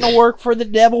 She's that's trying to actually work for the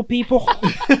devil, people.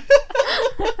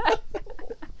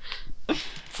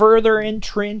 Further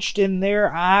entrenched in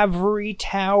their ivory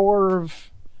tower of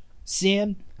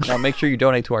sin. good. Now make sure you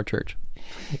donate to our church.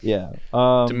 Yeah.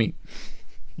 To me.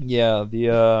 Yeah.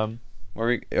 The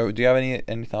Do you have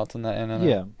any thoughts on that, Anna?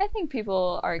 yeah. I think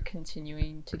people are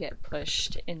continuing to get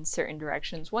pushed in certain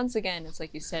directions. Once again, it's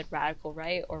like you said, radical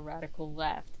right or radical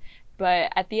left.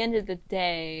 But at the end of the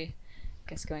day, I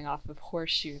guess going off of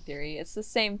horseshoe theory, it's the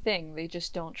same thing. They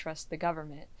just don't trust the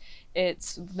government.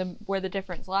 It's where the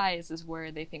difference lies is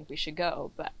where they think we should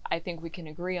go. But I think we can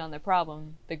agree on the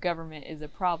problem. The government is a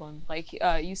problem. Like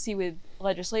you see with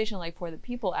legislation like For the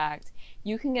People Act,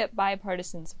 you can get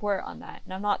bipartisan support on that.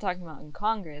 And I'm not talking about in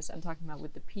Congress, I'm talking about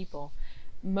with the people.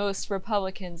 Most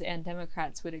Republicans and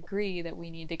Democrats would agree that we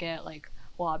need to get like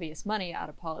lobbyist money out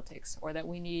of politics, or that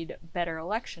we need better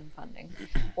election funding,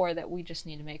 or that we just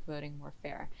need to make voting more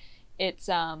fair. It's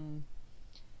I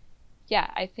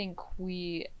think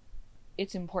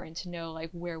it's important to know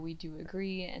like where we do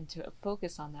agree and to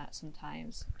focus on that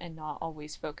sometimes and not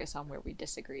always focus on where we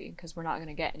disagree, because we're not going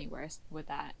to get anywhere with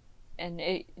that. And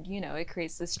it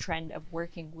creates this trend of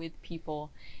working with people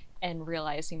and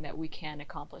realizing that we can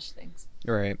accomplish things.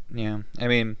 Right. Yeah. I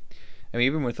mean,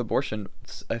 even with abortion,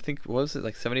 I think, what was it,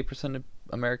 like 70% of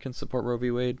Americans support Roe v.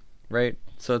 Wade, right?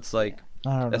 So it's like,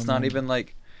 I don't that's know, not man. even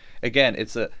like, again,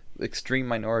 it's a extreme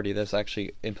minority that's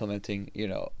actually implementing,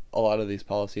 a lot of these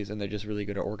policies, and they're just really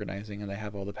good at organizing, and they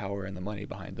have all the power and the money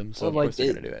behind them, so Well, of like, course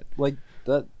they're going to do it. Like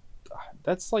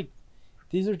that's like,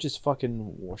 these are just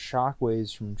fucking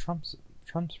shockwaves from Trump's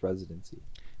presidency.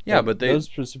 Yeah, Like, but those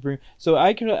supreme. So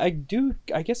I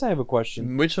guess I have a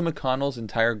question. Mitch McConnell's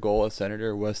entire goal as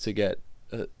senator was to get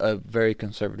a very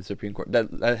conservative Supreme Court.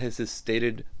 That is his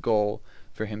stated goal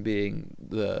for him being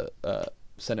the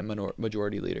Senate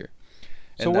majority leader.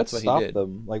 And So what that's what he stopped did.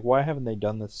 them? Like, why haven't they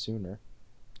done this sooner?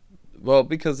 Well,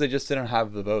 because they just didn't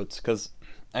have the votes. Because,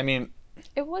 I mean,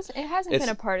 It hasn't It's- been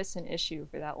a partisan issue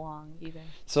for that long either.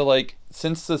 so like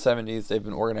since the 70s, they've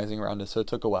been organizing around this, so it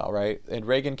took a while, right? And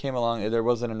Reagan came along, there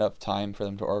wasn't enough time for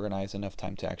them to organize, enough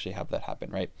time to actually have that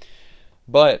happen, right?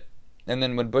 And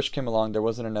then when Bush came along, there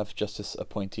wasn't enough justice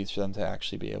appointees for them to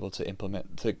actually be able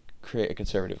to create a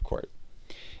conservative court.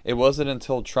 It wasn't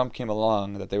until Trump came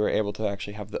along that they were able to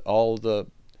actually have all the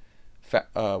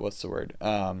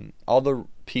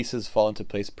pieces fall into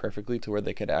place perfectly to where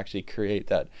they could actually create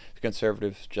that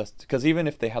conservative because even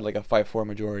if they had like a 5-4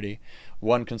 majority,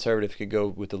 one conservative could go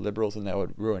with the liberals and that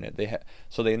would ruin it.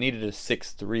 So they needed a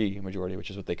 6-3 majority, which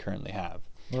is what they currently have.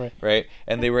 Right?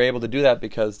 And they were able to do that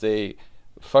because they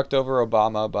fucked over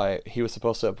Obama he was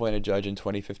supposed to appoint a judge in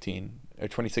 2015 or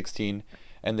 2016,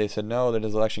 and they said no, there's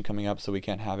an election coming up, so we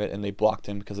can't have it, and they blocked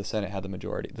him because the Senate had the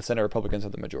majority. The Senate Republicans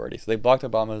had the majority, so they blocked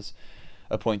Obama's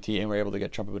appointee and were able to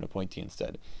get Trump an appointee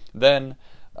instead. Then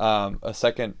a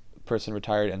second person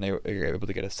retired, and they were able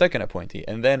to get a second appointee.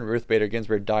 And then Ruth Bader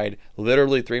Ginsburg died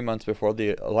literally 3 months before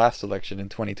the last election in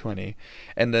 2020.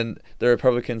 And then the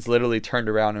Republicans literally turned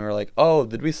around and were like, "Oh,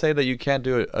 did we say that you can't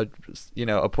do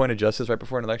appoint a justice right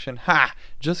before an election? Ha!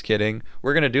 Just kidding.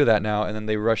 We're gonna do that now." And then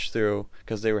they rushed through,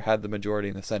 because they had the majority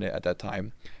in the Senate at that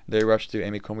time. They rushed through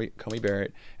Amy Coney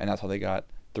Barrett, and that's how they got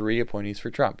 3 appointees for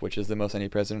Trump, which is the most any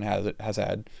president has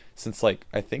had since, like,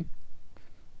 I think.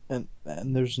 And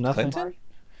there's nothing. Clinton?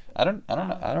 I don't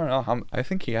know how. I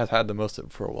think he has had the most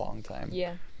for a long time.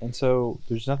 Yeah. And so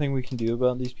there's nothing we can do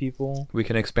about these people. We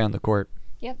can expand the court.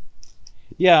 Yep.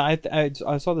 Yeah,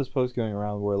 I saw this post going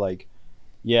around where, like,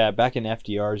 yeah, back in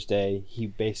FDR's day, he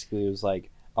basically was like,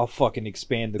 "I'll fucking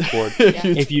expand the court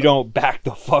if you don't back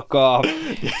the fuck off."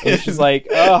 And it's just like,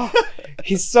 oh,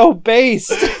 he's so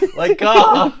based. Like,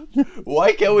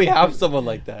 why can't we have someone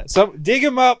like that? So dig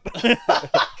him up.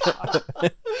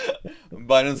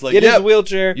 Biden's like, get his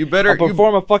wheelchair. You better I'll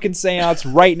perform a fucking seance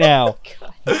right now.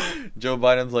 Joe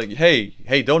Biden's like,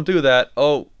 hey, don't do that.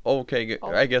 Oh, okay.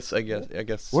 Oh. I guess.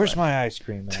 Where's my ice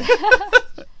cream,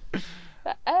 man?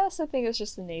 But I also think it's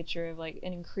just the nature of, like,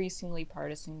 an increasingly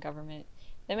partisan government.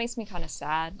 That makes me kind of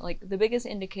sad. Like, the biggest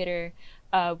indicator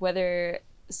of whether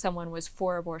someone was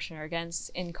for abortion or against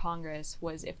in Congress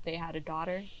was if they had a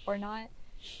daughter or not.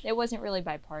 It wasn't really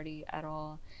by party at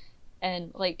all.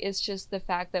 And, like, it's just the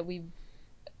fact that we've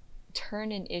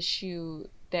turned an issue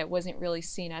that wasn't really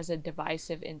seen as a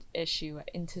divisive issue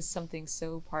into something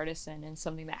so partisan and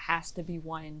something that has to be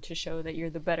won to show that you're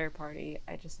the better party.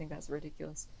 I just think that's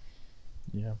ridiculous.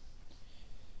 Yeah.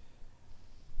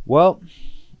 Well,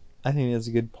 I think that's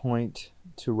a good point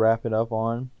to wrap it up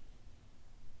on.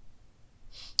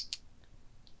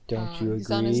 Don't you agree?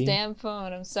 He's on his damn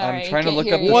phone. I'm sorry. I'm trying to look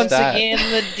hear up you. the Once stat. again,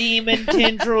 the demon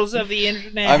tendrils of the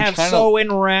internet I'm have trying so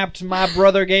enwrapped my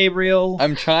brother Gabriel.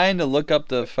 I'm trying to look up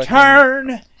the fucking...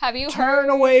 Turn Turn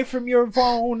away from your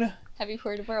phone. Have you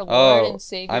heard of our Lord and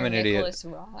Savior I'm an idiot. Nicholas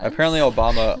Ross? Apparently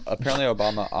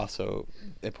Obama also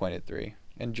appointed 3.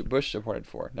 And Bush appointed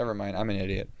 4. Never mind. I'm an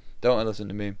idiot. Don't listen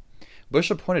to me.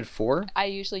 Bush appointed 4? I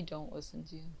usually don't listen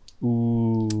to you.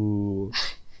 Ooh.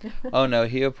 Oh, no.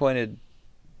 He appointed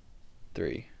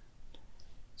 3.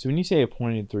 So when you say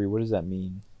appointed 3, what does that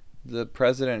mean? The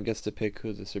president gets to pick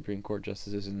who the Supreme Court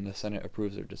justice is, and then the Senate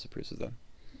approves or disapproves of them.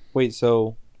 Wait,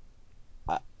 so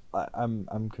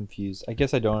I'm confused. I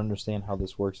guess I don't understand how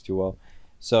this works too well.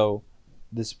 So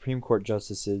the Supreme Court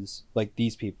justices, like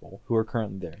these people who are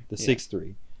currently there, the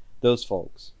 6-3, those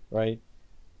folks, right?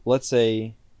 Let's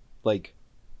say, like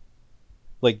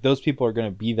those people are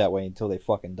going to be that way until they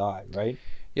fucking die, right?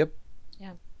 Yep.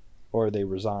 Yeah. Or they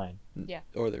resign. Yeah.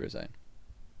 Or they resign.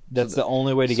 That's the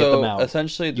only way to get them out.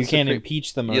 Essentially, You can't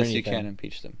impeach them or anything. Yes, you can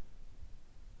impeach them.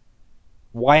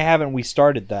 Why haven't we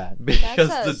started that? Because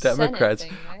That's a the Democrats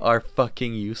Senate thing, right? are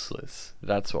fucking useless.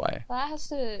 That's why. Well, that's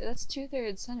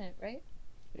 2/3 Senate, right?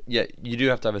 Yeah, you do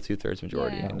have to have a 2/3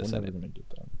 majority Yeah. in the We're Senate. never going to do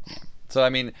that. So, I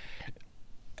mean,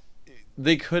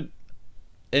 they could,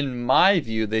 in my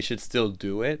view, they should still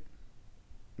do it,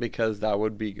 because that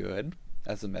would be good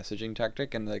as a messaging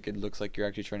tactic, and like it looks like you're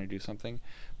actually trying to do something.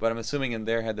 But I'm assuming in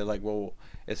their head they're like, well,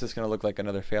 it's just going to look like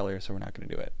another failure, so we're not going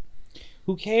to do it.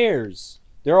 Who cares?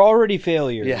 They're already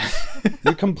failures. Yeah.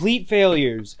 They're complete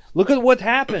failures. Look at what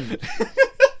happened.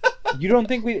 You don't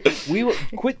think we will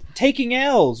quit taking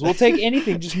L's? We'll take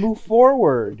anything. Just move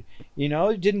forward. You know,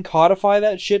 it didn't codify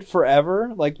that shit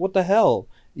forever. Like, what the hell?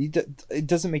 It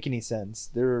doesn't make any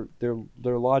sense. Their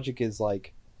logic is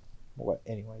like, what?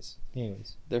 Anyways.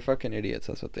 They're fucking idiots.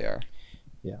 That's what they are.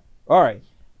 Yeah. All right.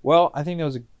 Well, I think that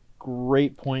was a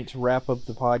great point to wrap up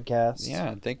the podcast.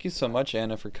 Yeah. Thank you so much,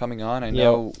 Anna, for coming on. I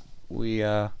know we.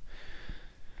 I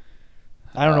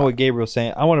don't know what Gabriel's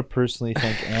saying. I want to personally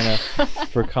thank Anna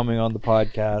for coming on the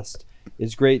podcast.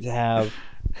 It's great to have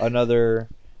another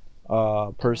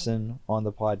person on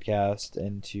the podcast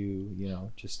and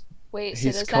to, just... Wait, so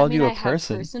He's does that called mean you I a have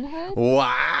person. personhood?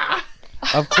 Wow.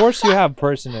 Of course you have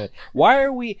personhood. Why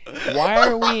are we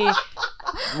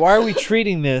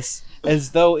treating this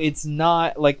as though it's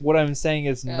not, like, what I'm saying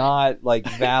is not, like,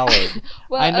 valid?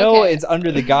 Well, I know okay. it's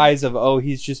under the guise of, oh,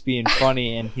 he's just being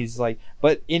funny, and he's like,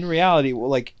 but in reality, well,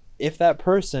 like, if that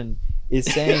person is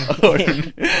saying,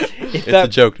 It's a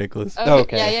joke, Nicholas.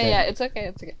 Okay, Yeah. It's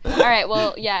okay. All right.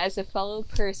 Well, yeah. As a fellow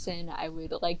person, I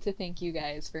would like to thank you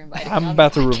guys for inviting me. I'm on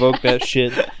about the to revoke that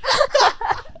shit.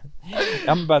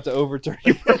 I'm about to overturn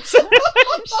your person.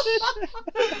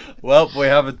 Well, we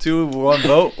have a 2-1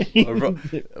 vote.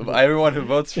 Everyone who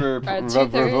votes for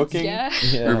revoking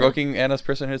revoking Anna's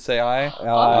personhood, say aye. Oh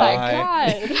my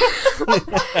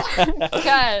god.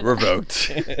 God.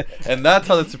 Revoked. And that's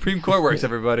how the Supreme Court works,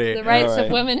 everybody. The rights Alright.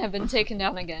 of women have been taken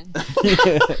down again.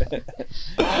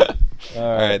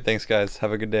 All right, thanks guys.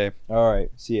 Have a good day. All right.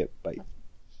 See ya. Bye.